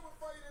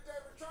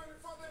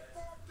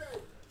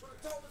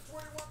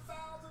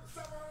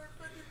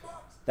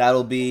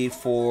 That'll be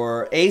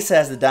for Ace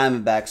has the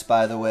Diamondbacks,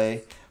 by the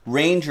way.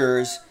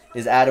 Rangers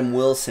is Adam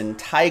Wilson.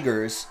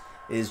 Tigers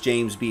is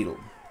James Beadle.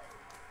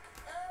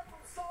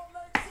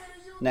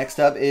 Next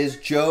up is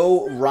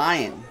Joe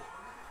Ryan,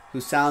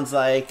 who sounds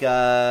like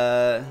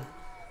a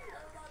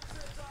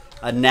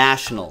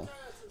National.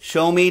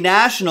 Show me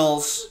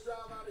Nationals.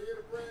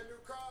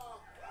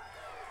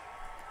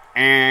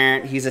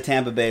 And he's a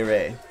Tampa Bay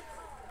Ray.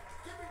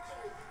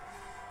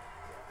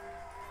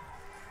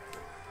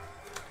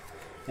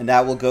 And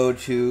that will go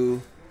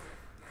to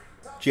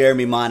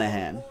Jeremy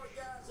Monahan.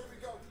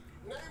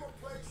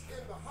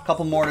 A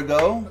couple more to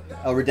go.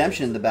 A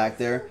redemption in the back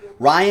there.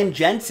 Ryan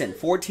Jensen,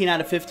 14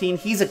 out of 15.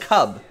 He's a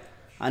Cub.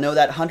 I know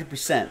that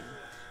 100%.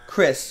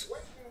 Chris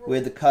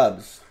with the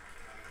Cubs.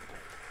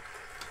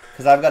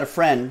 Because I've got a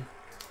friend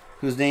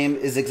whose name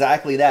is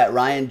exactly that.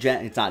 Ryan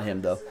Jensen. It's not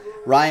him, though.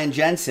 Ryan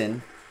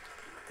Jensen.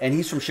 And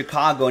he's from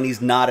Chicago, and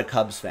he's not a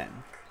Cubs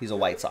fan. He's a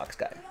White Sox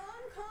guy.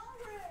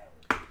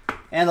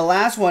 And the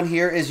last one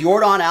here is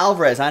Yordan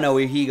Alvarez. I know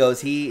where he goes.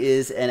 He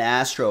is an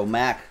Astro.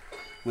 Mac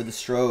with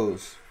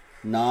the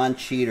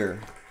Non-cheater.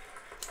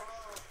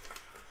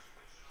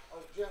 Oh,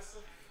 Jessa?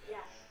 Yeah.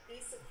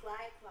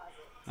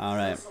 All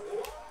right.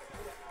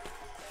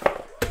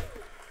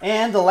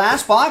 And the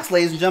last box,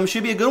 ladies and gentlemen,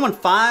 should be a good one.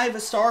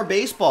 5-star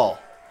baseball.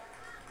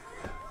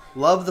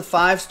 Love the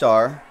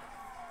 5-star.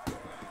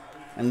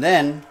 And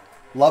then,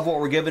 love what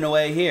we're giving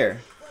away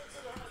here.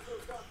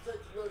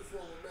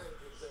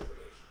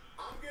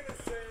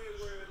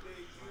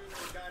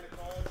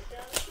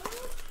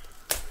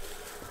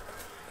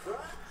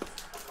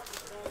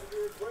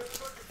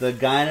 The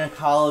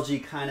gynecology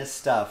kind of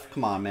stuff.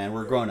 Come on, man.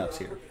 We're grown-ups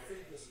here.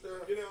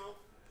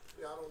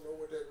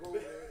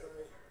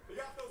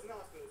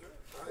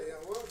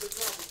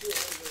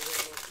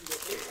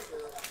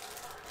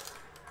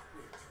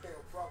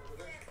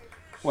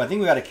 Well, I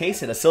think we got a case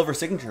hit, a silver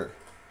signature.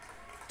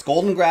 It's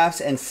golden grafts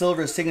and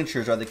silver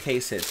signatures are the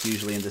case hits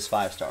usually in this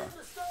 5-star.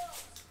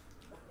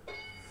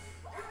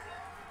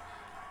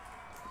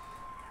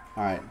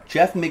 All right,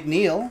 Jeff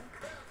McNeil.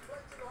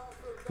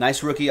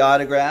 Nice rookie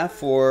autograph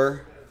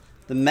for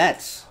the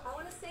Mets.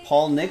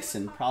 Paul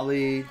Nixon,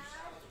 probably,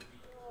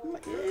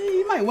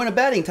 he might win a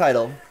batting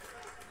title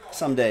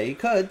someday. He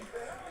could.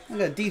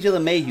 Like a DJ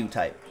LeMahieu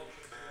type.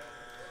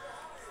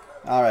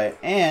 All right,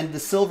 and the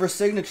silver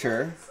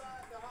signature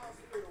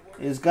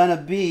is going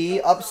to be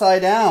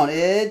upside down.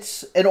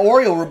 It's an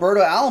Oriole,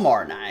 Roberto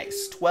Alomar.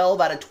 Nice. 12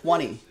 out of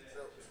 20.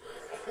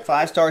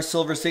 5-star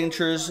silver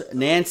signatures.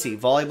 Nancy,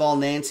 volleyball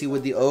Nancy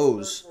with the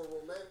O's.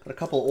 Got a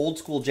couple old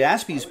school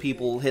Jaspy's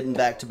people hitting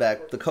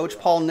back-to-back. The coach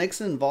Paul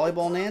Nixon,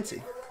 volleyball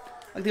Nancy.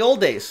 Like the old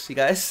days, you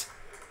guys.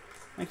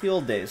 Like the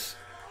old days.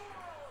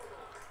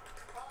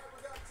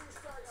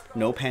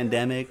 No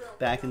pandemic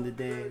back in the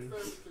day.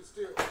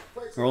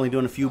 We're only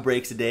doing a few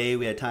breaks a day.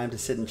 We had time to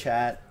sit and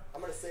chat.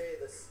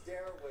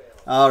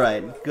 All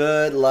right.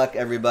 Good luck,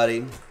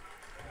 everybody.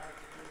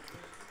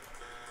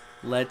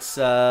 Let's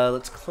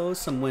close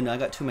some windows. I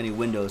got too many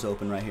windows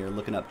open right here,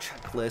 looking up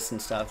checklists and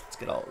stuff. Let's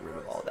get rid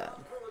of all that.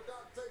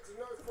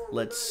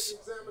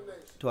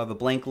 Do I have a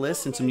blank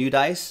list and some new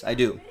dice? I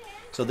do.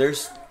 So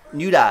there's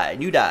new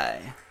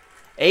die.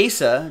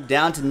 Asa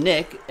down to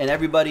Nick and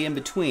everybody in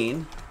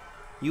between.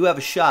 You have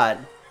a shot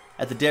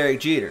at the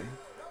Derek Jeter.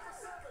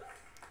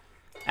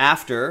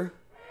 After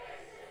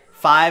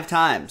 5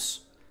 times.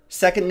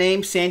 Second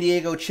name, San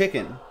Diego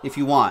Chicken, if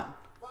you want.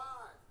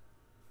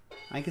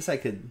 I guess I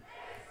could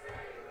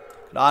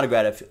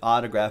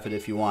autograph it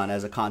if you want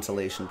as a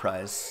consolation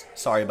prize.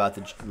 Sorry about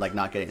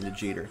not getting the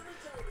Jeter.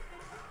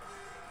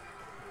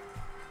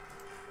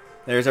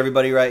 There's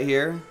everybody right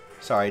here.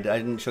 Sorry, I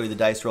didn't show you the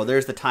dice roll.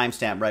 There's the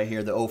timestamp right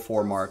here, the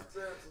 04 mark.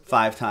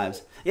 5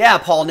 times. Yeah,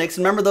 Paul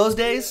Nixon, remember those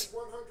days?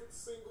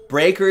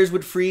 Breakers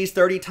would freeze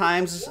 30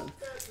 times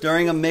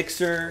during a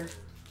mixer.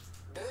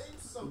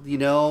 You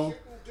know,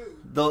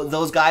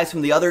 those guys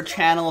from the other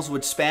channels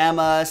would spam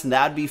us, and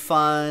that'd be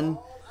fun.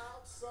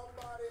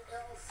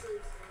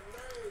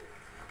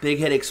 Big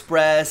Hit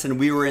Express, and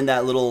we were in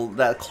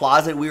that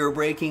closet we were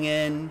breaking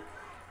in.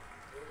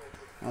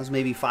 I was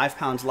maybe 5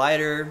 pounds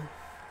lighter,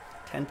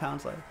 10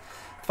 pounds lighter.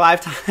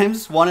 5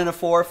 times, 1 and a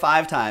 4,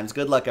 5 times.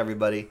 Good luck,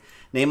 everybody.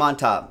 Name on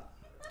top.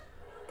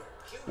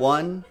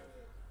 1,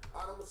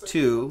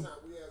 2,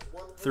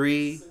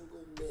 3,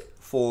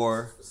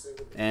 4,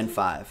 and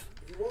 5.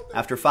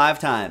 After 5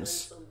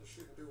 times.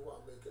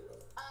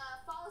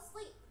 Fall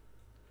asleep.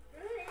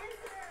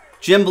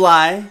 Jim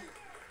Bly.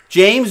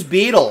 James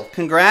Beadle.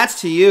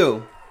 Congrats to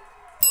you.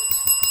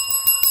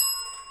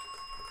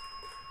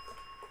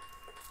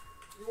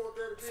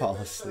 Fall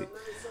asleep.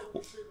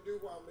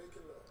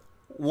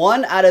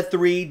 1 out of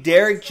 3.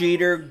 Derek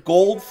Jeter.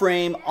 Gold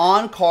frame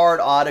on-card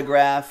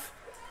autograph.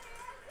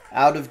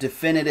 Out of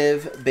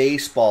Definitive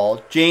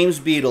Baseball. James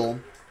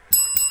Beadle.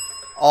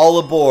 All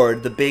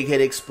aboard the Big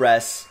Hit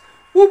Express.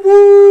 Whoop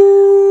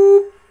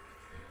whoop.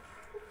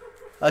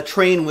 A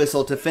train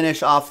whistle to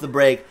finish off the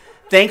break.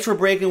 Thanks for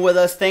breaking with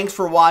us. Thanks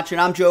for watching.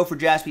 I'm Joe for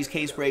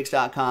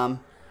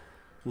JaspysCaseBreaks.com.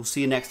 We'll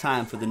see you next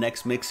time for the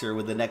next mixer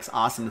with the next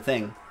awesome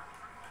thing.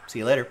 See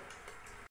you later.